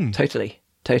game. Totally.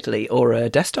 Or a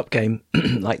desktop game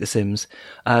like The Sims.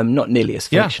 Not nearly as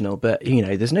functional, but,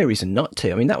 there's no reason not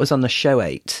to. I mean, that was on the show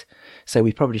 8, so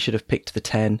we probably should have picked the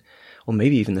 10 or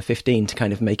maybe even the 15 to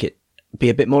kind of make it be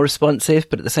a bit more responsive.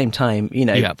 But at the same time,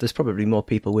 there's probably more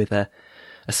people with a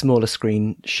smaller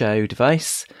screen show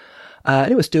device.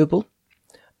 And it was doable.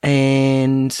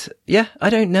 And I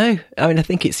don't know. I mean, I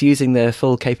think it's using the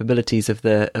full capabilities of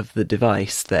the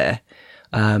device there,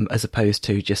 as opposed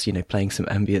to just, playing some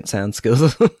ambient sound skills or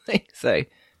something. So,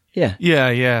 yeah.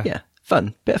 Yeah.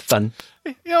 Fun. Bit of fun.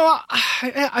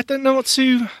 I don't know what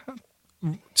to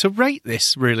rate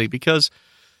this really, because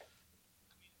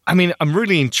I mean, I'm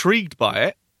really intrigued by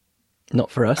it.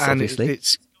 Not for us, and obviously.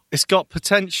 It's got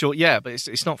potential, but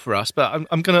it's not for us. But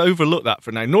I'm going to overlook that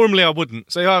for now. Normally I wouldn't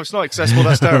say, it's not accessible,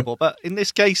 that's terrible. But in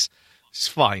this case, it's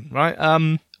fine,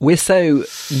 right? We're so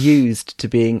used to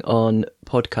being on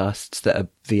podcasts that are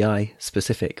VI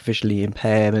specific, vision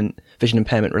impairment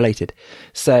related.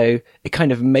 So it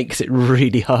kind of makes it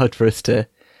really hard for us to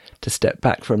step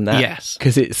back from that. Yes.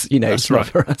 Because it's, it's not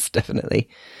for us, definitely.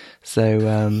 So,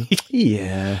 No,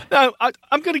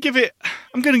 I'm going to give it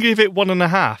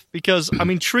 1.5 because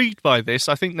I'm intrigued by this.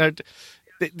 I think that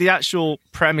the actual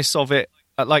premise of it,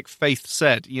 like Faith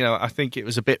said, I think it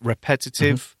was a bit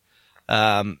repetitive.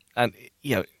 And,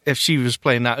 if she was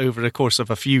playing that over the course of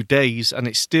a few days and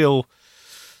it still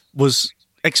was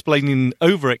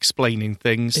over-explaining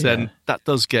things, then that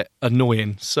does get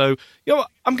annoying. So,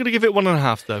 I'm going to give it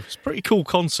 1.5 though. It's a pretty cool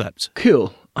concept.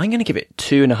 Cool. I'm going to give it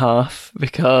 2.5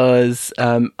 because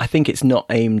I think it's not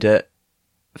aimed at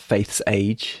Faith's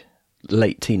age,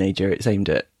 late teenager. It's aimed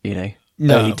at,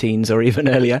 early teens or even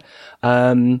earlier.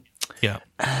 And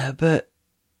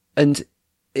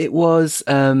it was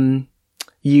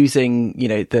using,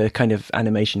 the kind of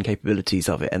animation capabilities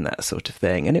of it and that sort of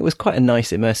thing. And it was quite a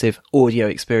nice immersive audio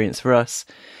experience for us.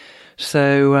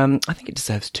 So I think it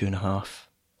deserves 2.5.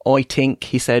 I think,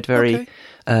 he said very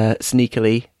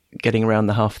sneakily, getting around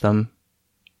the half thumb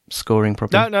scoring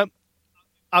problem. No,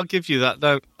 I'll give you that.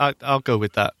 No, I'll go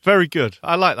with that. Very good.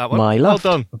 I like that one. My Loft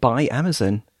well done. by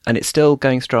Amazon, and it's still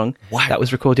going strong. Wow. That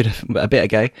was recorded a bit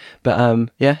ago, but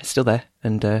it's still there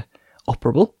and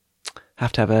operable.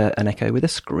 Have to have an Echo with a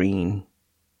screen.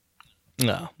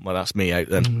 No, well, that's me out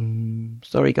then.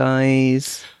 Sorry,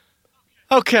 guys.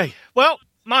 Okay, well,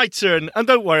 my turn, and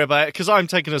don't worry about it because I'm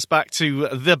taking us back to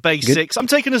the basics. Good. I'm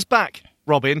taking us back,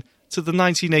 Robin, to the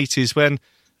 1980s when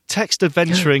text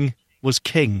adventuring was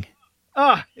king.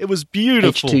 It was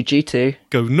beautiful. H2G2.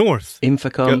 Go north.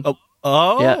 Infocom.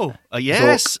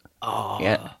 Yes.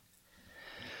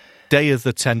 Day of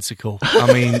the Tentacle.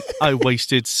 I mean, I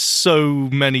wasted so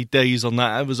many days on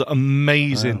that. It was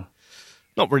amazing. Wow.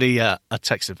 Not really a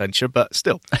text adventure, but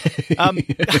still.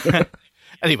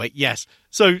 Anyway, yes.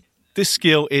 So this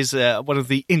skill is one of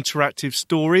the interactive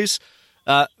stories.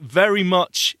 Very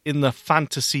much in the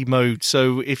fantasy mode.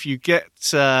 So if you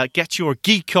get your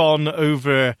geek on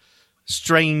over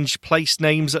strange place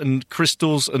names and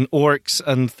crystals and orcs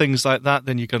and things like that,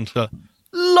 then you're going to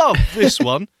love this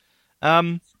one.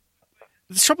 The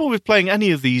trouble with playing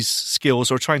any of these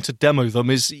skills or trying to demo them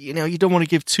is, you don't want to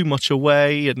give too much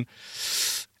away and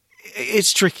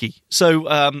it's tricky. So,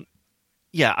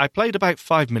 I played about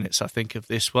 5 minutes, I think, of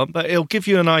this one, but it'll give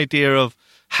you an idea of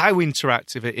how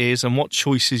interactive it is and what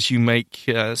choices you make,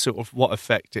 sort of what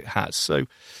effect it has. So,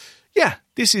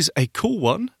 this is a cool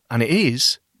one, and it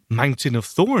is Mountain of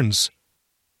Thorns.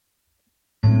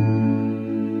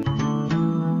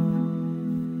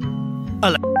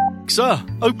 Alexa,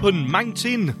 open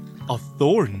Mountain of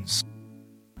Thorns.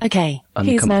 Okay,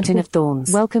 here's Mountain of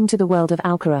Thorns. Welcome to the world of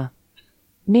Alcora.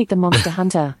 Meet the monster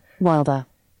hunter, Wilder.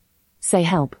 Say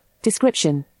help,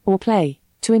 description, or play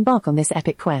to embark on this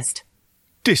epic quest.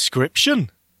 Description?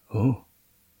 Oh.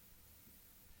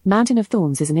 Mountain of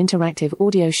Thorns is an interactive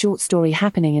audio short story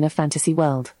happening in a fantasy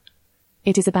world.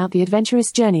 It is about the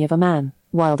adventurous journey of a man,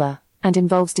 Wilder, and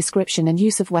involves description and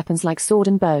use of weapons like sword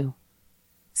and bow.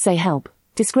 Say help,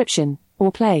 description,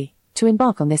 or play to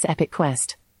embark on this epic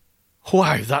quest.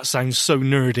 Wow, that sounds so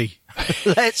nerdy.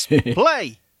 Let's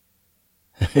play!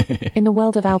 In the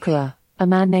world of Alcora, a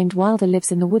man named Wilder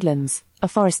lives in the woodlands, a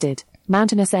forested,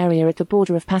 mountainous area at the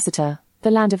border of Passita, the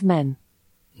land of men.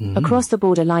 Across the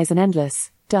border lies an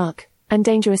endless, dark, and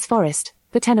dangerous forest,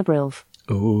 the Tenebrilv.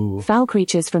 Ooh. Foul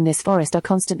creatures from this forest are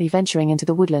constantly venturing into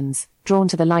the woodlands, drawn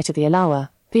to the light of the Alawa,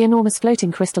 the enormous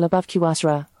floating crystal above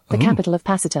Kuasra, the capital of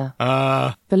Passita.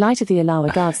 The light of the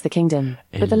Alawa guards the kingdom,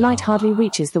 but the light hardly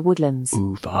reaches the woodlands.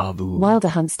 Wilder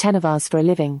hunts Tenavars for a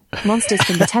living, monsters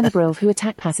from the Tenebril who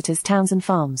attack Passita's towns and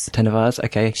farms. Tenavars,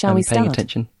 okay. Shall I'm we paying start?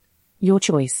 attention. Your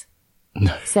choice.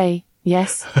 No. Say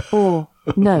yes or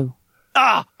no.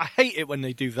 I hate it when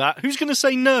they do that. Who's going to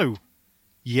say no?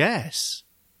 Yes.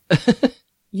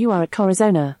 You are at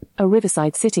Corazona, a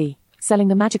riverside city, selling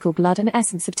the magical blood and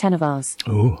essence of Tenavars.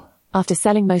 Ooh. After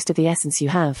selling most of the essence you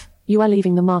have, you are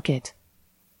leaving the market.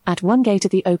 At one gate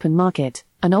of the open market,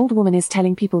 an old woman is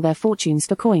telling people their fortunes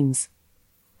for coins.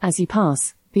 As you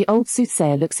pass, the old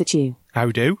soothsayer looks at you.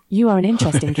 How do? You are an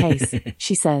interesting case,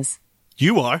 she says.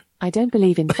 You are? I don't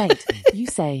believe in fate, you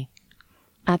say.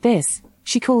 At this,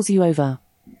 she calls you over.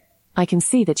 I can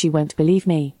see that you won't believe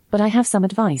me, but I have some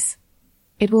advice.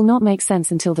 It will not make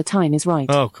sense until the time is right.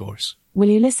 Oh, of course. Will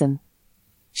you listen?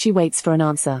 She waits for an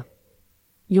answer.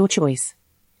 Your choice.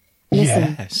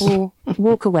 Listen Yes. or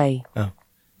walk away.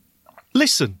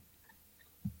 Listen.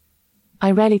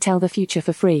 I rarely tell the future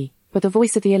for free, but the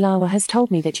voice of the Alawa has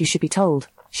told me that you should be told,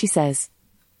 she says.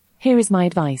 Here is my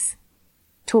advice.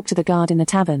 Talk to the guard in the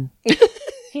tavern.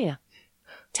 Here.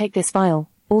 Take this vial.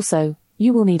 Also,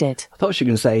 you will need it. I thought she was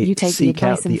going to say, You take the seek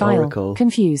out advice and the vial. oracle.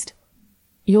 Confused.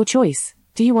 Your choice.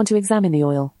 Do you want to examine the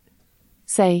oil?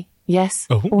 Say yes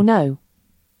Oh. or no.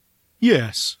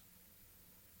 Yes.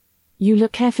 You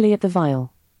look carefully at the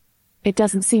vial. It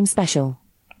doesn't seem special.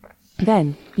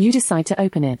 Then, you decide to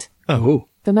open it. Oh.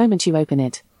 The moment you open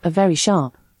it, a very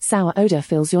sharp, sour odor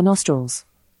fills your nostrils.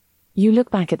 You look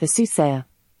back at the soothsayer.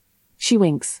 She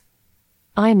winks.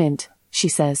 I mint, she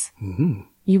says. Mm-hmm.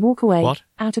 You walk away, What?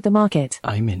 out of the market.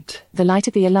 I mint. The light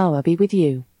of the Alawa be with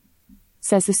you,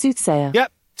 says the soothsayer.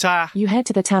 Yep. Ta. You head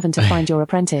to the tavern to find your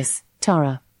apprentice,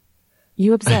 Tara.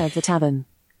 You observe the tavern.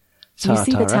 You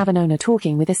see the tavern owner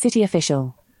talking with a city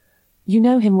official. You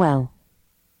know him well.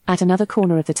 At another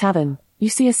corner of the tavern, you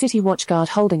see a city watchguard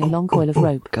holding a long coil of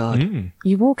rope. God.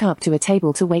 You walk up to a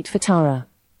table to wait for Tara.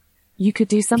 You could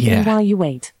do something Yeah. while you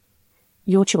wait.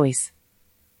 Your choice.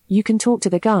 You can talk to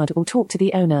the guard or talk to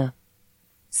the owner.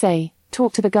 Say,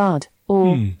 talk to the guard,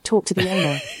 or talk to the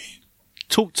owner.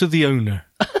 Talk to the owner.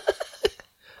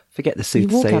 Forget the You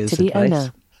walk up soothsayer's to the advice.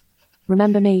 owner.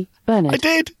 Remember me, Bernard? I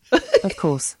did. Of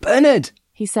course. Bernard!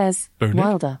 He says, Bernard?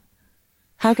 Wilder.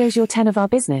 How goes your Tenevar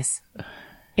business?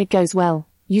 It goes well,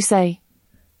 you say.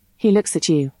 He looks at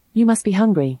you. You must be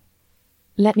hungry.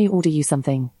 Let me order you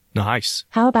something. Nice.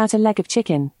 How about a leg of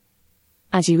chicken?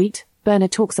 As you eat,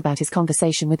 Bernard talks about his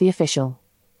conversation with the official.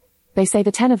 They say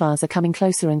the Tenevars are coming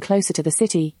closer and closer to the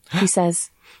city, he says.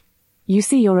 You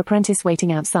see your apprentice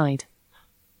waiting outside.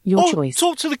 Your choice.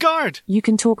 Talk to the guard. You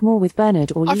can talk more with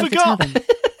Bernard or I leave the forgot. tavern.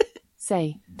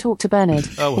 Say, talk to Bernard,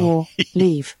 Oh, well. or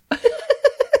leave.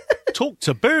 Talk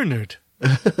to Bernard.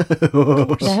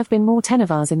 There have been more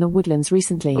Tenevars in the woodlands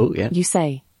recently, Oh, yeah. you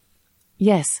say.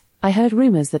 Yes, I heard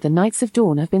rumours that the Knights of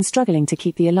Dawn have been struggling to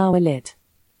keep the Alawa lit,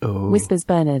 Oh. whispers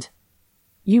Bernard.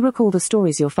 You recall the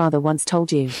stories your father once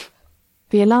told you.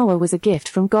 The Alawa was a gift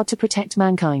from God to protect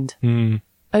mankind.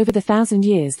 Over the 1,000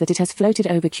 years that it has floated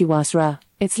over Kuwasra,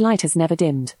 its light has never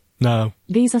dimmed. No.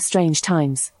 These are strange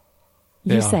times.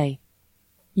 They You are. say.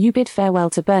 You bid farewell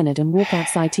to Bernard and walk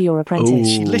outside to your apprentice.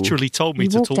 She literally told me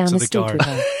You to walk talk down to the the street guard. with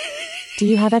her. Do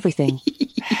you have everything?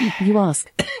 You ask.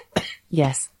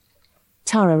 Yes.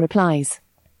 Tara replies.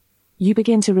 You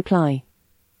begin to reply.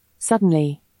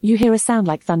 Suddenly, you hear a sound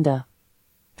like thunder.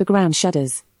 The ground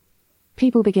shudders.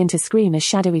 People begin to scream as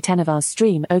shadowy Tenevars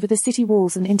stream over the city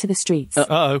walls and into the streets.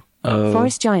 Uh-oh. Oh.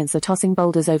 Forest giants are tossing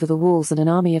boulders over the walls and an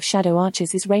army of shadow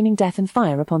archers is raining death and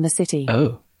fire upon the city.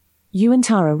 Oh. You and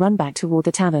Tara run back toward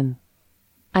the tavern.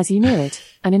 As you near it,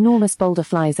 an enormous boulder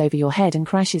flies over your head and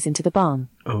crashes into the barn.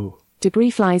 Oh.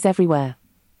 Debris flies everywhere.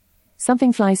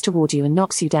 Something flies toward you and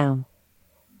knocks you down.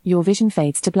 Your vision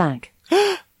fades to black.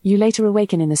 You later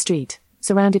awaken in the street,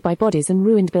 surrounded by bodies and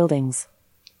ruined buildings.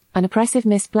 An oppressive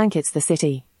mist blankets the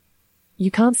city. You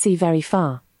can't see very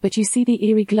far, but you see the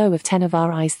eerie glow of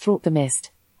Tenevar eyes thwart the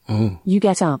mist. You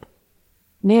get up.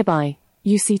 Nearby,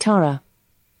 you see Tara.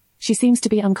 She seems to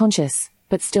be unconscious,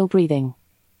 but still breathing.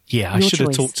 Yeah, I Your should have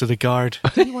choice. talked to the guard.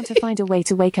 Do you want to find a way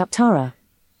to wake up Tara?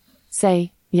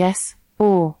 Say yes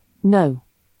or no.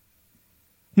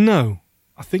 No.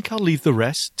 I think I'll leave the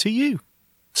rest to you.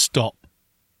 Stop.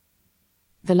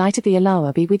 The light of the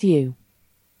Alawa be with you.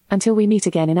 Until we meet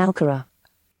again in Alcara.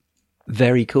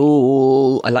 Very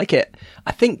cool. I like it.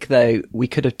 I think, though, we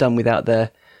could have done without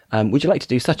the, would you like to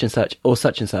do such and such or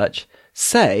such and such?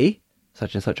 Say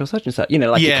such and such or such and such. You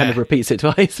know, like it Yeah. kind of repeats it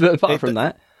twice, but apart from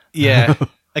that. Yeah.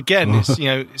 Again, it's,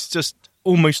 it's just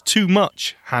almost too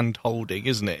much hand-holding,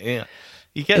 isn't it? Yeah.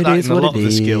 You get It that is in a what lot it of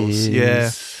the skills. Yeah.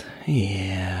 is.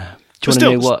 Yeah. Do But you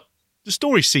want to know what? The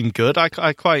story seemed good. I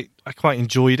quite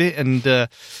enjoyed it, and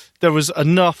there was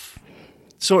enough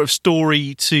sort of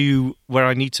story to where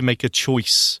I need to make a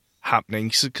choice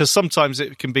happening, because sometimes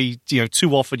it can be,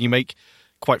 too often you make,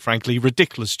 quite frankly,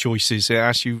 ridiculous choices. It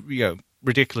asks you,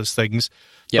 ridiculous things.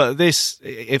 Yep. But this,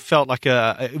 it felt like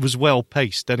it was well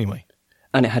paced anyway.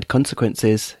 And it had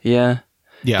consequences. Yeah.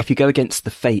 Yeah. If you go against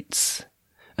the fates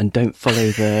and don't follow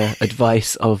the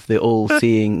advice of the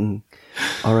all-seeing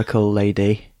oracle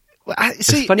lady. Well,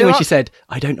 It's funny when she said,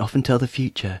 "I don't often tell the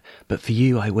future, but for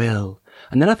you I will."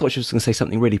 And then I thought she was going to say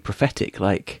something really prophetic,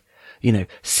 like,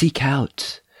 seek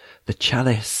out the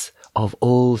chalice of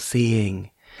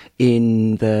all-seeing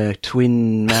in the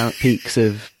twin peaks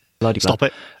of bloody. Stop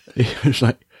it. It's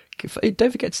like,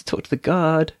 don't forget to talk to the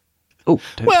guard. Oh,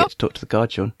 don't forget to talk to the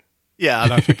guard, Sean. Yeah,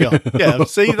 and I forgot. Yeah,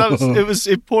 see, it was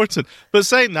important. But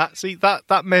saying that,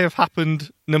 that may have happened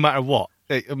no matter what.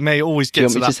 It may always get to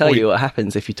that point. Do you want me to tell you what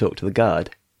happens if you talk to the guard?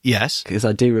 Yes. Because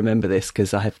I do remember this,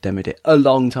 because I have demoed it a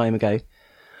long time ago.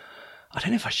 I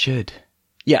don't know if I should.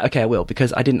 Yeah, okay, I will,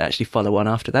 because I didn't actually follow on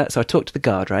after that. So I talked to the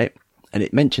guard, right? And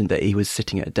it mentioned that he was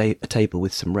sitting at a table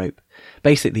with some rope.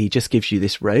 Basically, he just gives you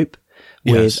this rope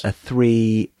with a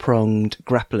 3-pronged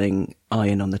grappling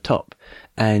iron on the top.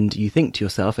 And you think to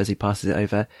yourself, as he passes it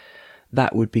over,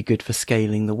 that would be good for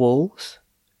scaling the walls.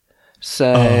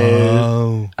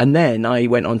 So, and then I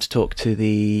went on to talk to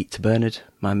Bernard,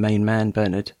 my main man,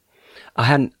 Bernard. I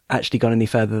hadn't actually gone any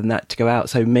further than that to go out.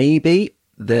 So maybe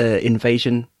the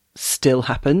invasion still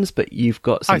happens, but you've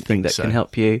got something that can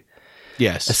help you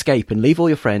escape and leave all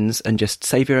your friends and just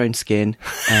save your own skin.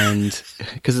 And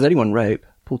because there's only one rope,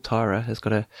 poor Tara has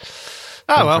got to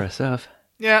for herself.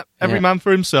 Yeah, every man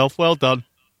for himself. Well done.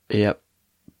 Yep.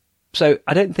 So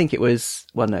I don't think it was,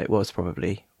 well, no, it was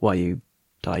probably why you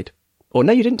died. Or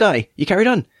no, you didn't die. You carried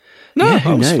on. No, yeah,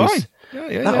 who I was knows?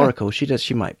 fine. Yeah, that Oracle,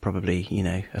 she might probably,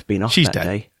 have been off She's that dead.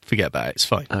 day. Forget about it. It's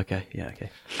fine. Okay, yeah, okay.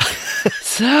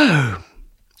 So,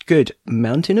 good.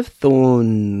 Mountain of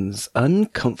Thorns.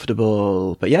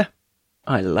 Uncomfortable. But yeah,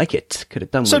 I like it. Could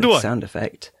have done with a sound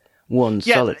effect. One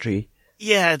solitary.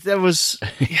 Yeah, there was,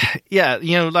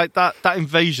 like that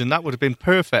invasion, that would have been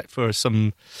perfect for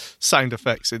some sound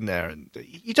effects in there. And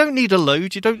you don't need a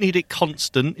load, you don't need it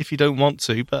constant if you don't want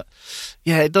to, but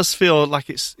yeah, it does feel like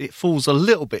it falls a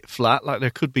little bit flat, like there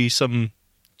could be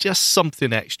just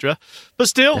something extra. But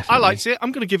still, definitely. I liked it.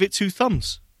 I'm going to give it 2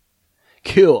 thumbs.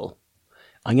 Cool.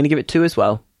 I'm going to give it 2 as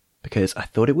well, because I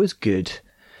thought it was good.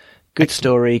 Good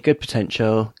story, good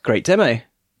potential, great demo.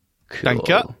 Cool. Thank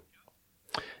you.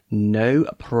 No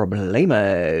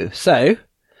problemo. So,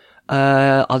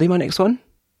 I'll do my next one.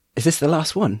 Is this the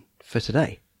last one for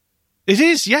today? It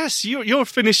is, yes. You're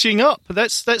finishing up.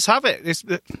 Let's have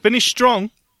it. Finish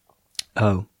strong.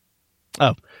 Oh.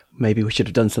 Maybe we should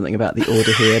have done something about the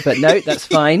order here, but no, that's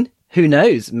fine. Who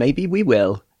knows? Maybe we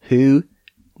will.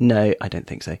 No, I don't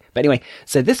think so. But anyway,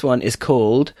 so this one is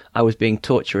called, I was being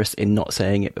torturous in not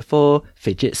saying it before,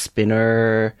 Fidget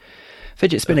Spinner.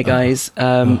 Fidget Spinner, guys,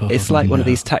 it's like one of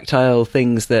these tactile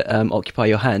things that occupy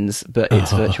your hands, but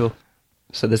it's virtual.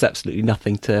 So there's absolutely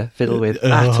nothing to fiddle with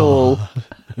at all.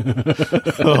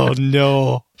 Oh,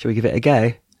 no. Shall we give it a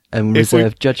go and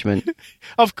reserve judgment?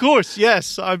 Of course,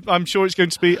 yes. I'm sure it's going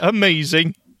to be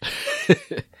amazing.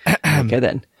 Okay,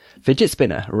 then. Fidget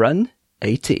Spinner, run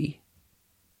AT.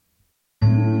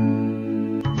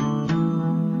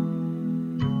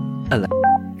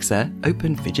 Alexa,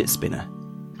 open Fidget Spinner.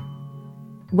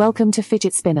 Welcome to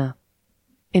Fidget Spinner.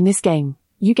 In this game,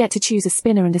 you get to choose a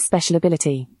spinner and a special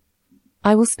ability.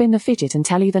 I will spin the fidget and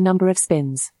tell you the number of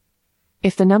spins.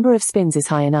 If the number of spins is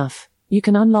high enough, you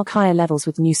can unlock higher levels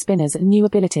with new spinners and new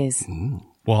abilities.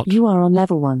 What? You are on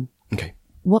level 1. Okay.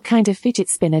 What kind of fidget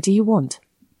spinner do you want?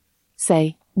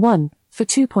 Say, 1 for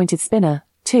 2-pointed spinner,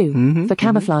 2 for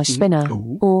camouflage spinner,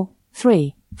 or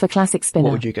 3 for classic spinner.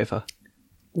 What would you go for?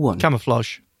 1.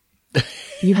 Camouflage.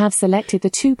 You have selected the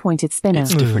 2-pointed spinner.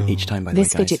 It's different each time, by the way,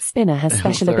 This fidget spinner has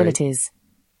special abilities.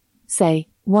 Say,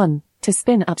 1 to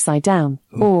spin upside down,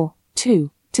 or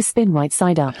 2 to spin right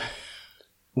side up.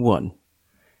 1.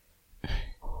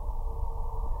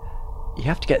 You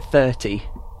have to get 30.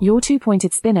 Your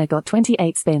 2-pointed spinner got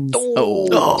 28 spins. To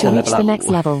reach the next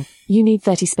level, you need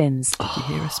 30 spins.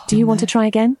 Do you want to try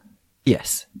again?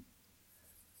 Yes.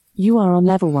 You are on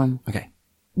level 1. Okay.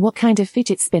 What kind of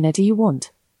fidget spinner do you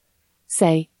want?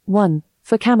 Say, 1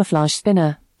 for camouflage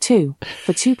spinner, 2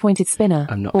 for 2-pointed spinner,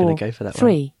 I'm not or going to go for that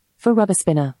 3 for rubber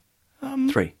spinner.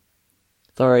 3.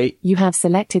 Sorry. You have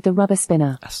selected the rubber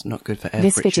spinner. That's not good for air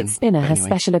This friction. fidget spinner has Anyway.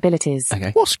 special abilities. Okay.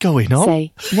 What's going on?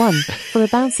 Say 1 for a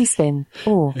bouncy spin,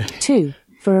 or 2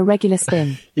 for a regular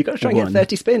spin. You've got to try and get 1.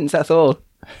 30 spins, that's all.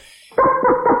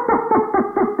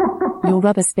 Your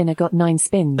rubber spinner got 9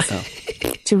 spins.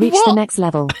 To reach the next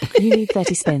level, you need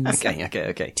 30 spins.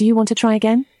 Okay. Do you want to try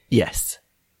again? Yes.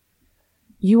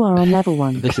 You are on level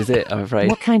 1. This is it, I'm afraid.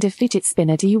 What kind of fidget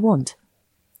spinner do you want?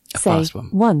 A Say fast one.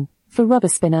 1 for rubber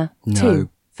spinner, No. 2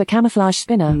 for camouflage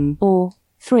spinner, or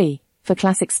 3 for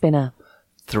classic spinner.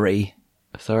 3.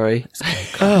 Sorry.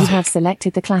 You have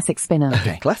selected the classic spinner.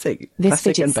 Okay. Classic. This classic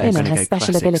fidget and best. spinner I'm gonna has go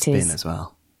special classic abilities. Spin as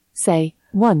well. Say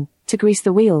 1 to grease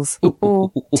the wheels,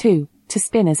 or 2 to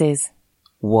spin as is.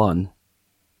 1.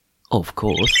 Of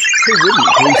course. Who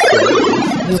wouldn't grease the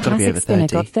wheels? Your It's got to be over classic spinner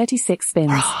 30. got 36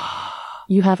 spins.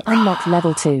 You have unlocked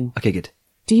level 2. Okay, good.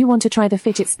 Do you want to try the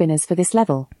fidget spinners for this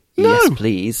level? Yes,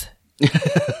 please.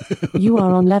 You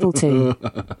are on level 2.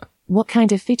 What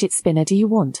kind of fidget spinner do you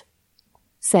want?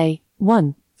 Say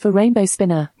 1 for rainbow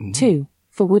spinner, 2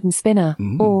 for wooden spinner,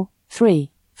 or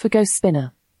 3 for ghost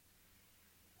spinner.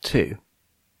 2.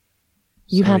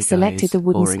 You Sorry, have selected guys. the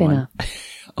wooden Boring spinner. one.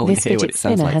 I want This to hear what fidget it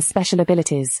sounds spinner like. has special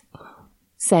abilities.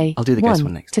 Say I'll do the ghost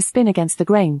one 1 next. to spin against the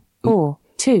grain, or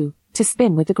 2 to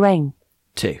spin with the grain.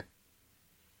 2.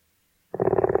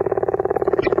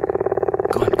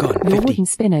 Go on, Your 50. wooden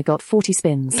spinner got 40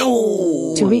 spins.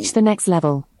 No! To reach the next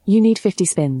level, you need 50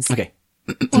 spins. Okay.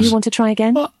 Do you want to try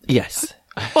again? Yes.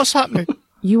 What's happening?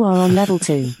 You are on level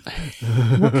 2.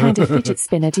 What kind of fidget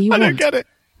spinner do you I don't want? get it.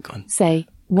 Go on. Say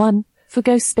 1 for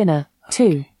ghost spinner,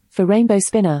 2 for rainbow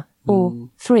spinner, or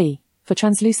 3 for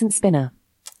translucent spinner.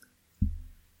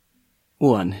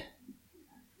 1.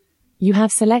 You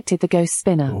have selected the ghost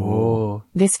spinner. Oh.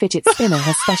 This fidget spinner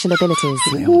has special abilities.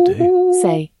 They all do.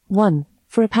 Say 1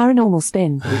 for a paranormal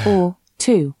spin, or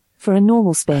 2 for a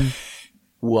normal spin.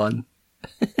 1.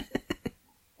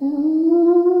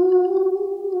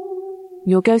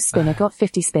 Your ghost spinner got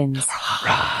 50 spins.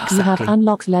 You have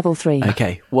unlocked level 3.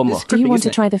 Okay, one more. Do you want to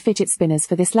try the fidget spinners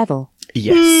for this level?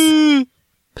 Yes.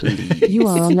 Please. You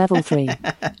are on level 3.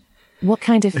 What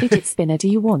kind of fidget spinner do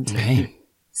you want? Okay.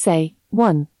 Say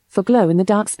 1 for glow in the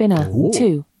dark spinner,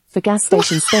 2 for gas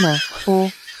station spinner, or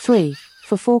 3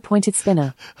 for 4-pointed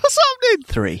spinner. What's happening?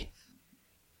 3.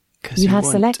 'Cause You have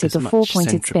want selected as the much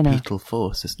 4-pointed spinner. centripetal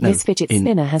force as, no, This fidget in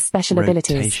spinner has special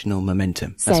abilities. rotational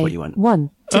momentum. That's Say what you want. 1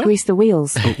 to grease the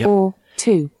wheels, Yep. or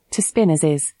 2 to spin as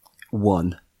is.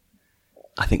 1.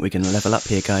 I think we're going to level up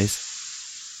here, guys.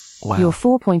 Wow. Your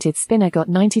 4-pointed spinner got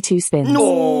 92 spins.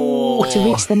 No! To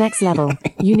reach the next level,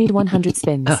 you need 100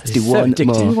 spins. Let's do so one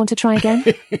addictive. Do you more. want to try again?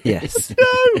 Yes.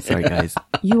 Sorry, guys.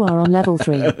 You are on level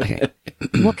 3. Okay.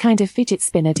 What kind of fidget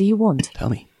spinner do you want? Tell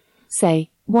me. Say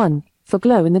 1 for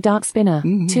glow in the dark spinner,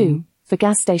 2 for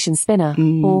gas station spinner,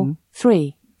 or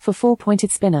 3 for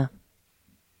 4-pointed spinner.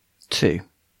 2.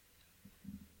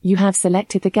 You have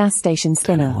selected the gas station I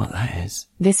don't know spinner. what that is.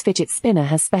 This fidget spinner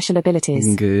has special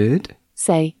abilities. Good.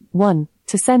 Say 1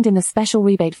 to send in the special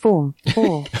rebate form,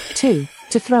 or 2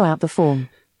 to throw out the form.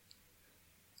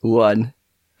 1.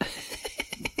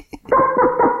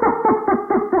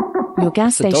 Your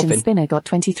gas It's a station dolphin. spinner got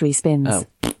 23 spins. Oh.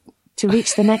 To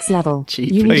reach the next level,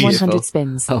 Cheap. you need Please. 100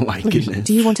 spins. Oh my goodness.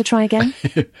 Do you want to try again?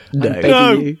 No.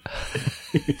 No. You.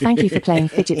 Thank you for playing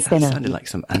fidget That spinner. sounded like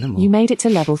some animal. You made it to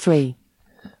level 3.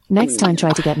 Next time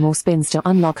try to get more spins to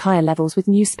unlock higher levels with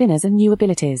new spinners and new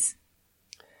abilities.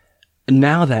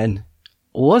 Now then,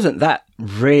 wasn't that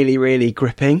really, really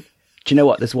gripping? Do you know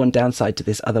what? There's one downside to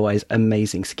this otherwise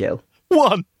amazing skill.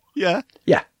 1. Yeah.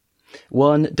 Yeah.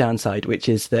 One downside, which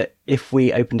is that if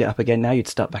we opened it up again now, you'd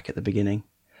start back at the beginning.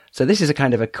 So this is a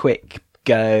kind of a quick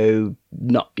go,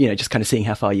 not, just kind of seeing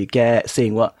how far you get,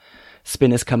 seeing what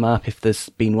spinners come up, if there's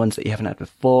been ones that you haven't had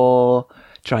before,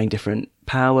 trying different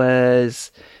powers,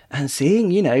 and seeing,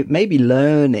 maybe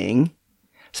learning.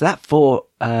 So that 4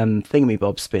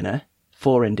 thingamabob spinner,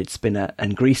 4-ended spinner,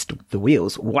 and greased the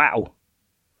wheels. Wow.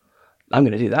 I'm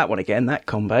going to do that one again, that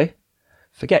combo.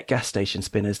 Forget gas station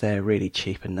spinners, they're really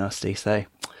cheap and nasty, so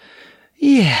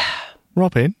yeah.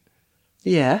 Robin,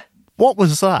 Yeah. what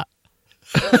was that?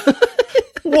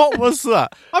 What was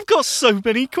that? I've got so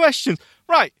many questions.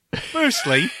 Right.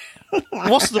 Firstly,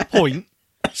 what's the point?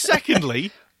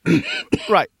 Secondly,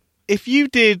 right. If you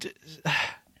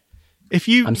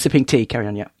I'm sipping tea, carry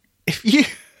on, yeah.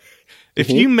 if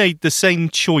you made the same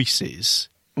choices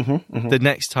the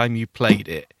next time you played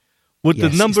it, would Yes,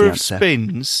 the is number the of answer.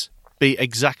 spins be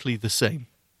exactly the same?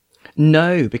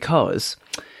 No, because,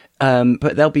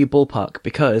 but there'll be a ballpark,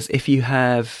 because if you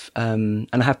have, and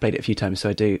I have played it a few times, so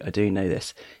I do know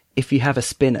this. If you have a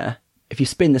spinner if you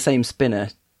spin the same spinner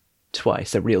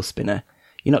twice, a real spinner,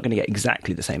 you're not going to get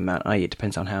exactly the same amount, are you? It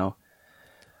depends on how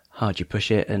hard you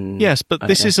push it. And yes, but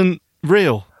this isn't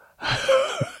real,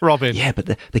 Robin. Yeah, but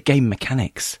the game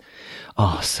mechanics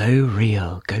are so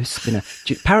real. Ghost spinner,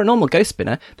 paranormal ghost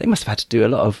spinner. They must have had to do a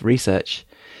lot of research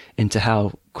into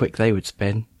how quick they would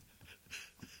spin.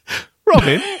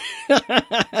 Robin,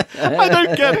 I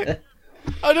don't get it.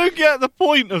 I don't get the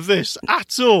point of this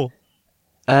at all.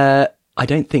 I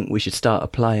don't think we should start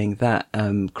applying that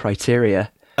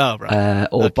criteria or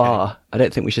okay. bar. I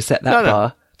don't think we should set that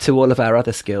bar to all of our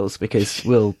other skills, because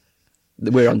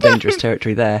we're on dangerous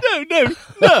territory there. No,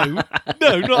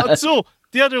 not at all.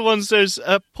 The other ones, there's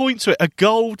a point to it, a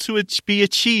goal to be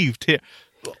achieved here.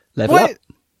 Level up.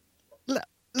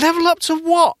 Level up to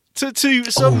what? To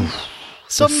some...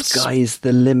 The sky's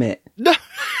the limit. No.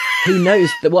 Who knows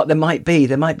what there might be?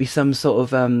 There might be some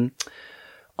sort of,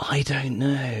 I don't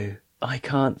know. I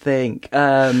can't think.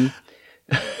 Right,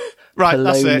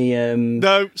 that's it.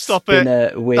 No, stop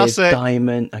it. With that's it.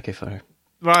 Diamond. Okay, fine.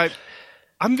 Right.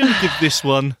 I'm going to give this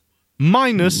one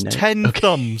minus 10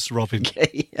 thumbs, Robin.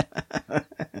 Okay.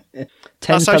 10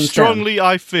 that's how thumbs strongly down.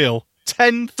 I feel.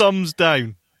 10 thumbs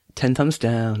down. 10 thumbs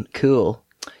down. Cool.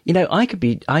 You know, I could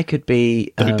be.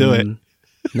 Don't do it.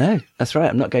 No, that's right.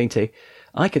 I'm not going to.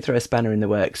 I could throw a spanner in the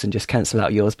works and just cancel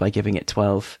out yours by giving it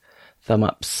 12 thumb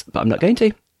ups, but I'm not going to.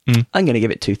 I'm going to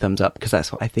give it 2 thumbs up because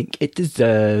that's what I think it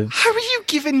deserves. How are you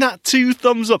giving that 2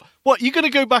 thumbs up? What, you're going to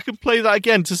go back and play that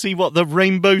again to see what the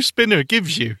rainbow spinner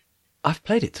gives you? I've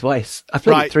played it twice. I've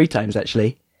played it 3 times,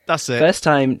 actually. That's it. First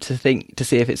time to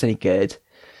see if it's any good.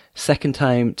 Second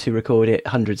time to record it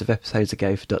hundreds of episodes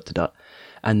ago for ...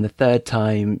 And the third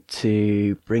time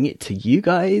to bring it to you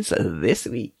guys this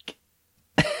week.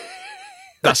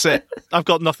 That's it. I've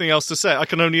got nothing else to say. I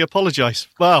can only apologise.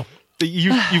 Wow,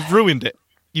 you've ruined it.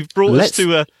 You've brought us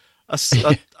to a I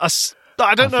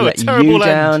don't know, a terrible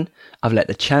end. I've let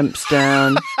the champs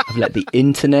down. I've let the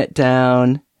internet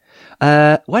down.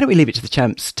 Why don't we leave it to the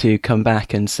champs to come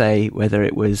back and say whether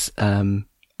it was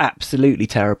absolutely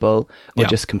terrible or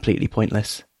just completely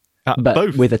pointless, but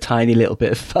both. With a tiny little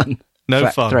bit of fun.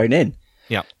 No fun thrown in.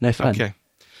 Yeah, no fun. Okay.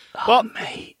 Well,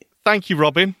 mate. Thank you,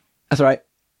 Robin. That's all right.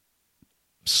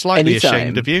 Slightly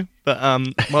ashamed of you, but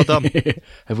well done.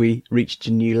 Have we reached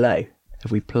a new low?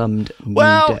 Have we plumbed new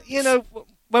depths? You know,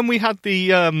 when we had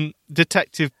the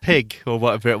Detective Pig or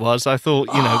whatever it was, I thought,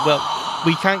 well,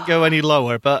 we can't go any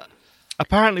lower, but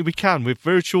apparently we can with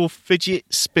virtual fidget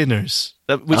spinners,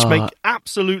 which make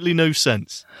absolutely no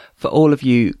sense. For all of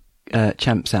you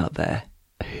champs out there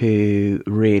who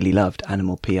really loved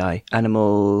Animal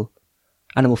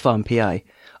Farm PI,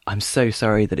 I'm so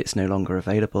sorry that it's no longer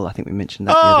available. I think we mentioned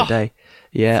that the other day.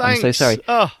 Yeah, thanks. I'm so sorry.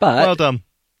 But well done.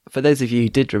 For those of you who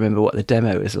did remember what the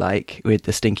demo was like with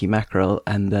the stinky mackerel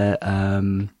and the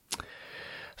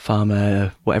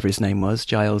farmer, whatever his name was,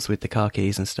 Giles with the car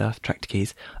keys and stuff, tractor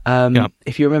keys.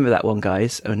 If you remember that one,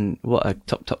 guys, and what a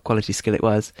top quality skill it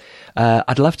was,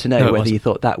 I'd love to know whether you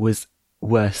thought that was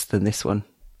worse than this one,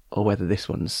 or whether this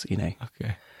one's,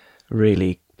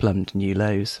 really plumbed new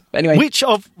lows. But anyway, which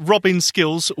of Robin's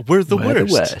skills were the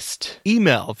worst?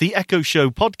 Email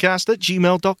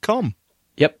theechoshowpodcast@gmail.com.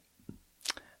 Yep.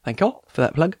 Thank you all for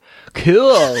that plug.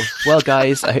 Cool. Well,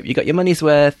 guys, I hope you got your money's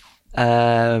worth.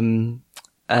 Should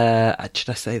I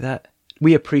say that?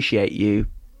 We appreciate you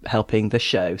helping the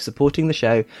show, supporting the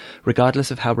show,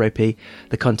 regardless of how ropey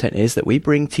the content is that we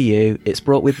bring to you. It's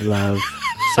brought with love.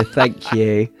 So thank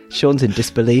you. Sean's in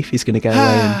disbelief. He's going to go away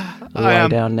and lie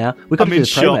down now. We've got to do the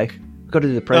promo. We've got to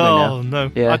do the promo now. Oh,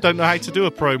 no. Yeah. I don't know how to do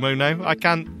a promo now. I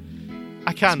can't.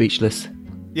 Speechless.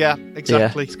 Yeah,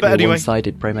 exactly. Yeah, but anyway.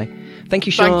 One-sided promo. Thank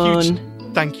you,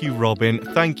 Sean. Thank you, Robin.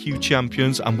 Thank you,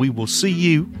 champions. And we will see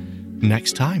you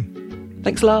next time.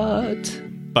 Thanks a lot.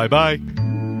 Bye-bye.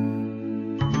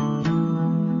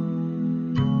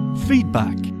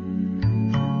 Feedback.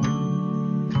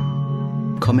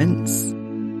 Comments.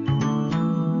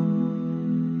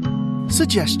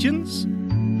 Suggestions.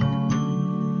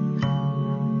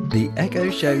 The Echo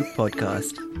Show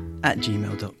Podcast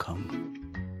 @gmail.com.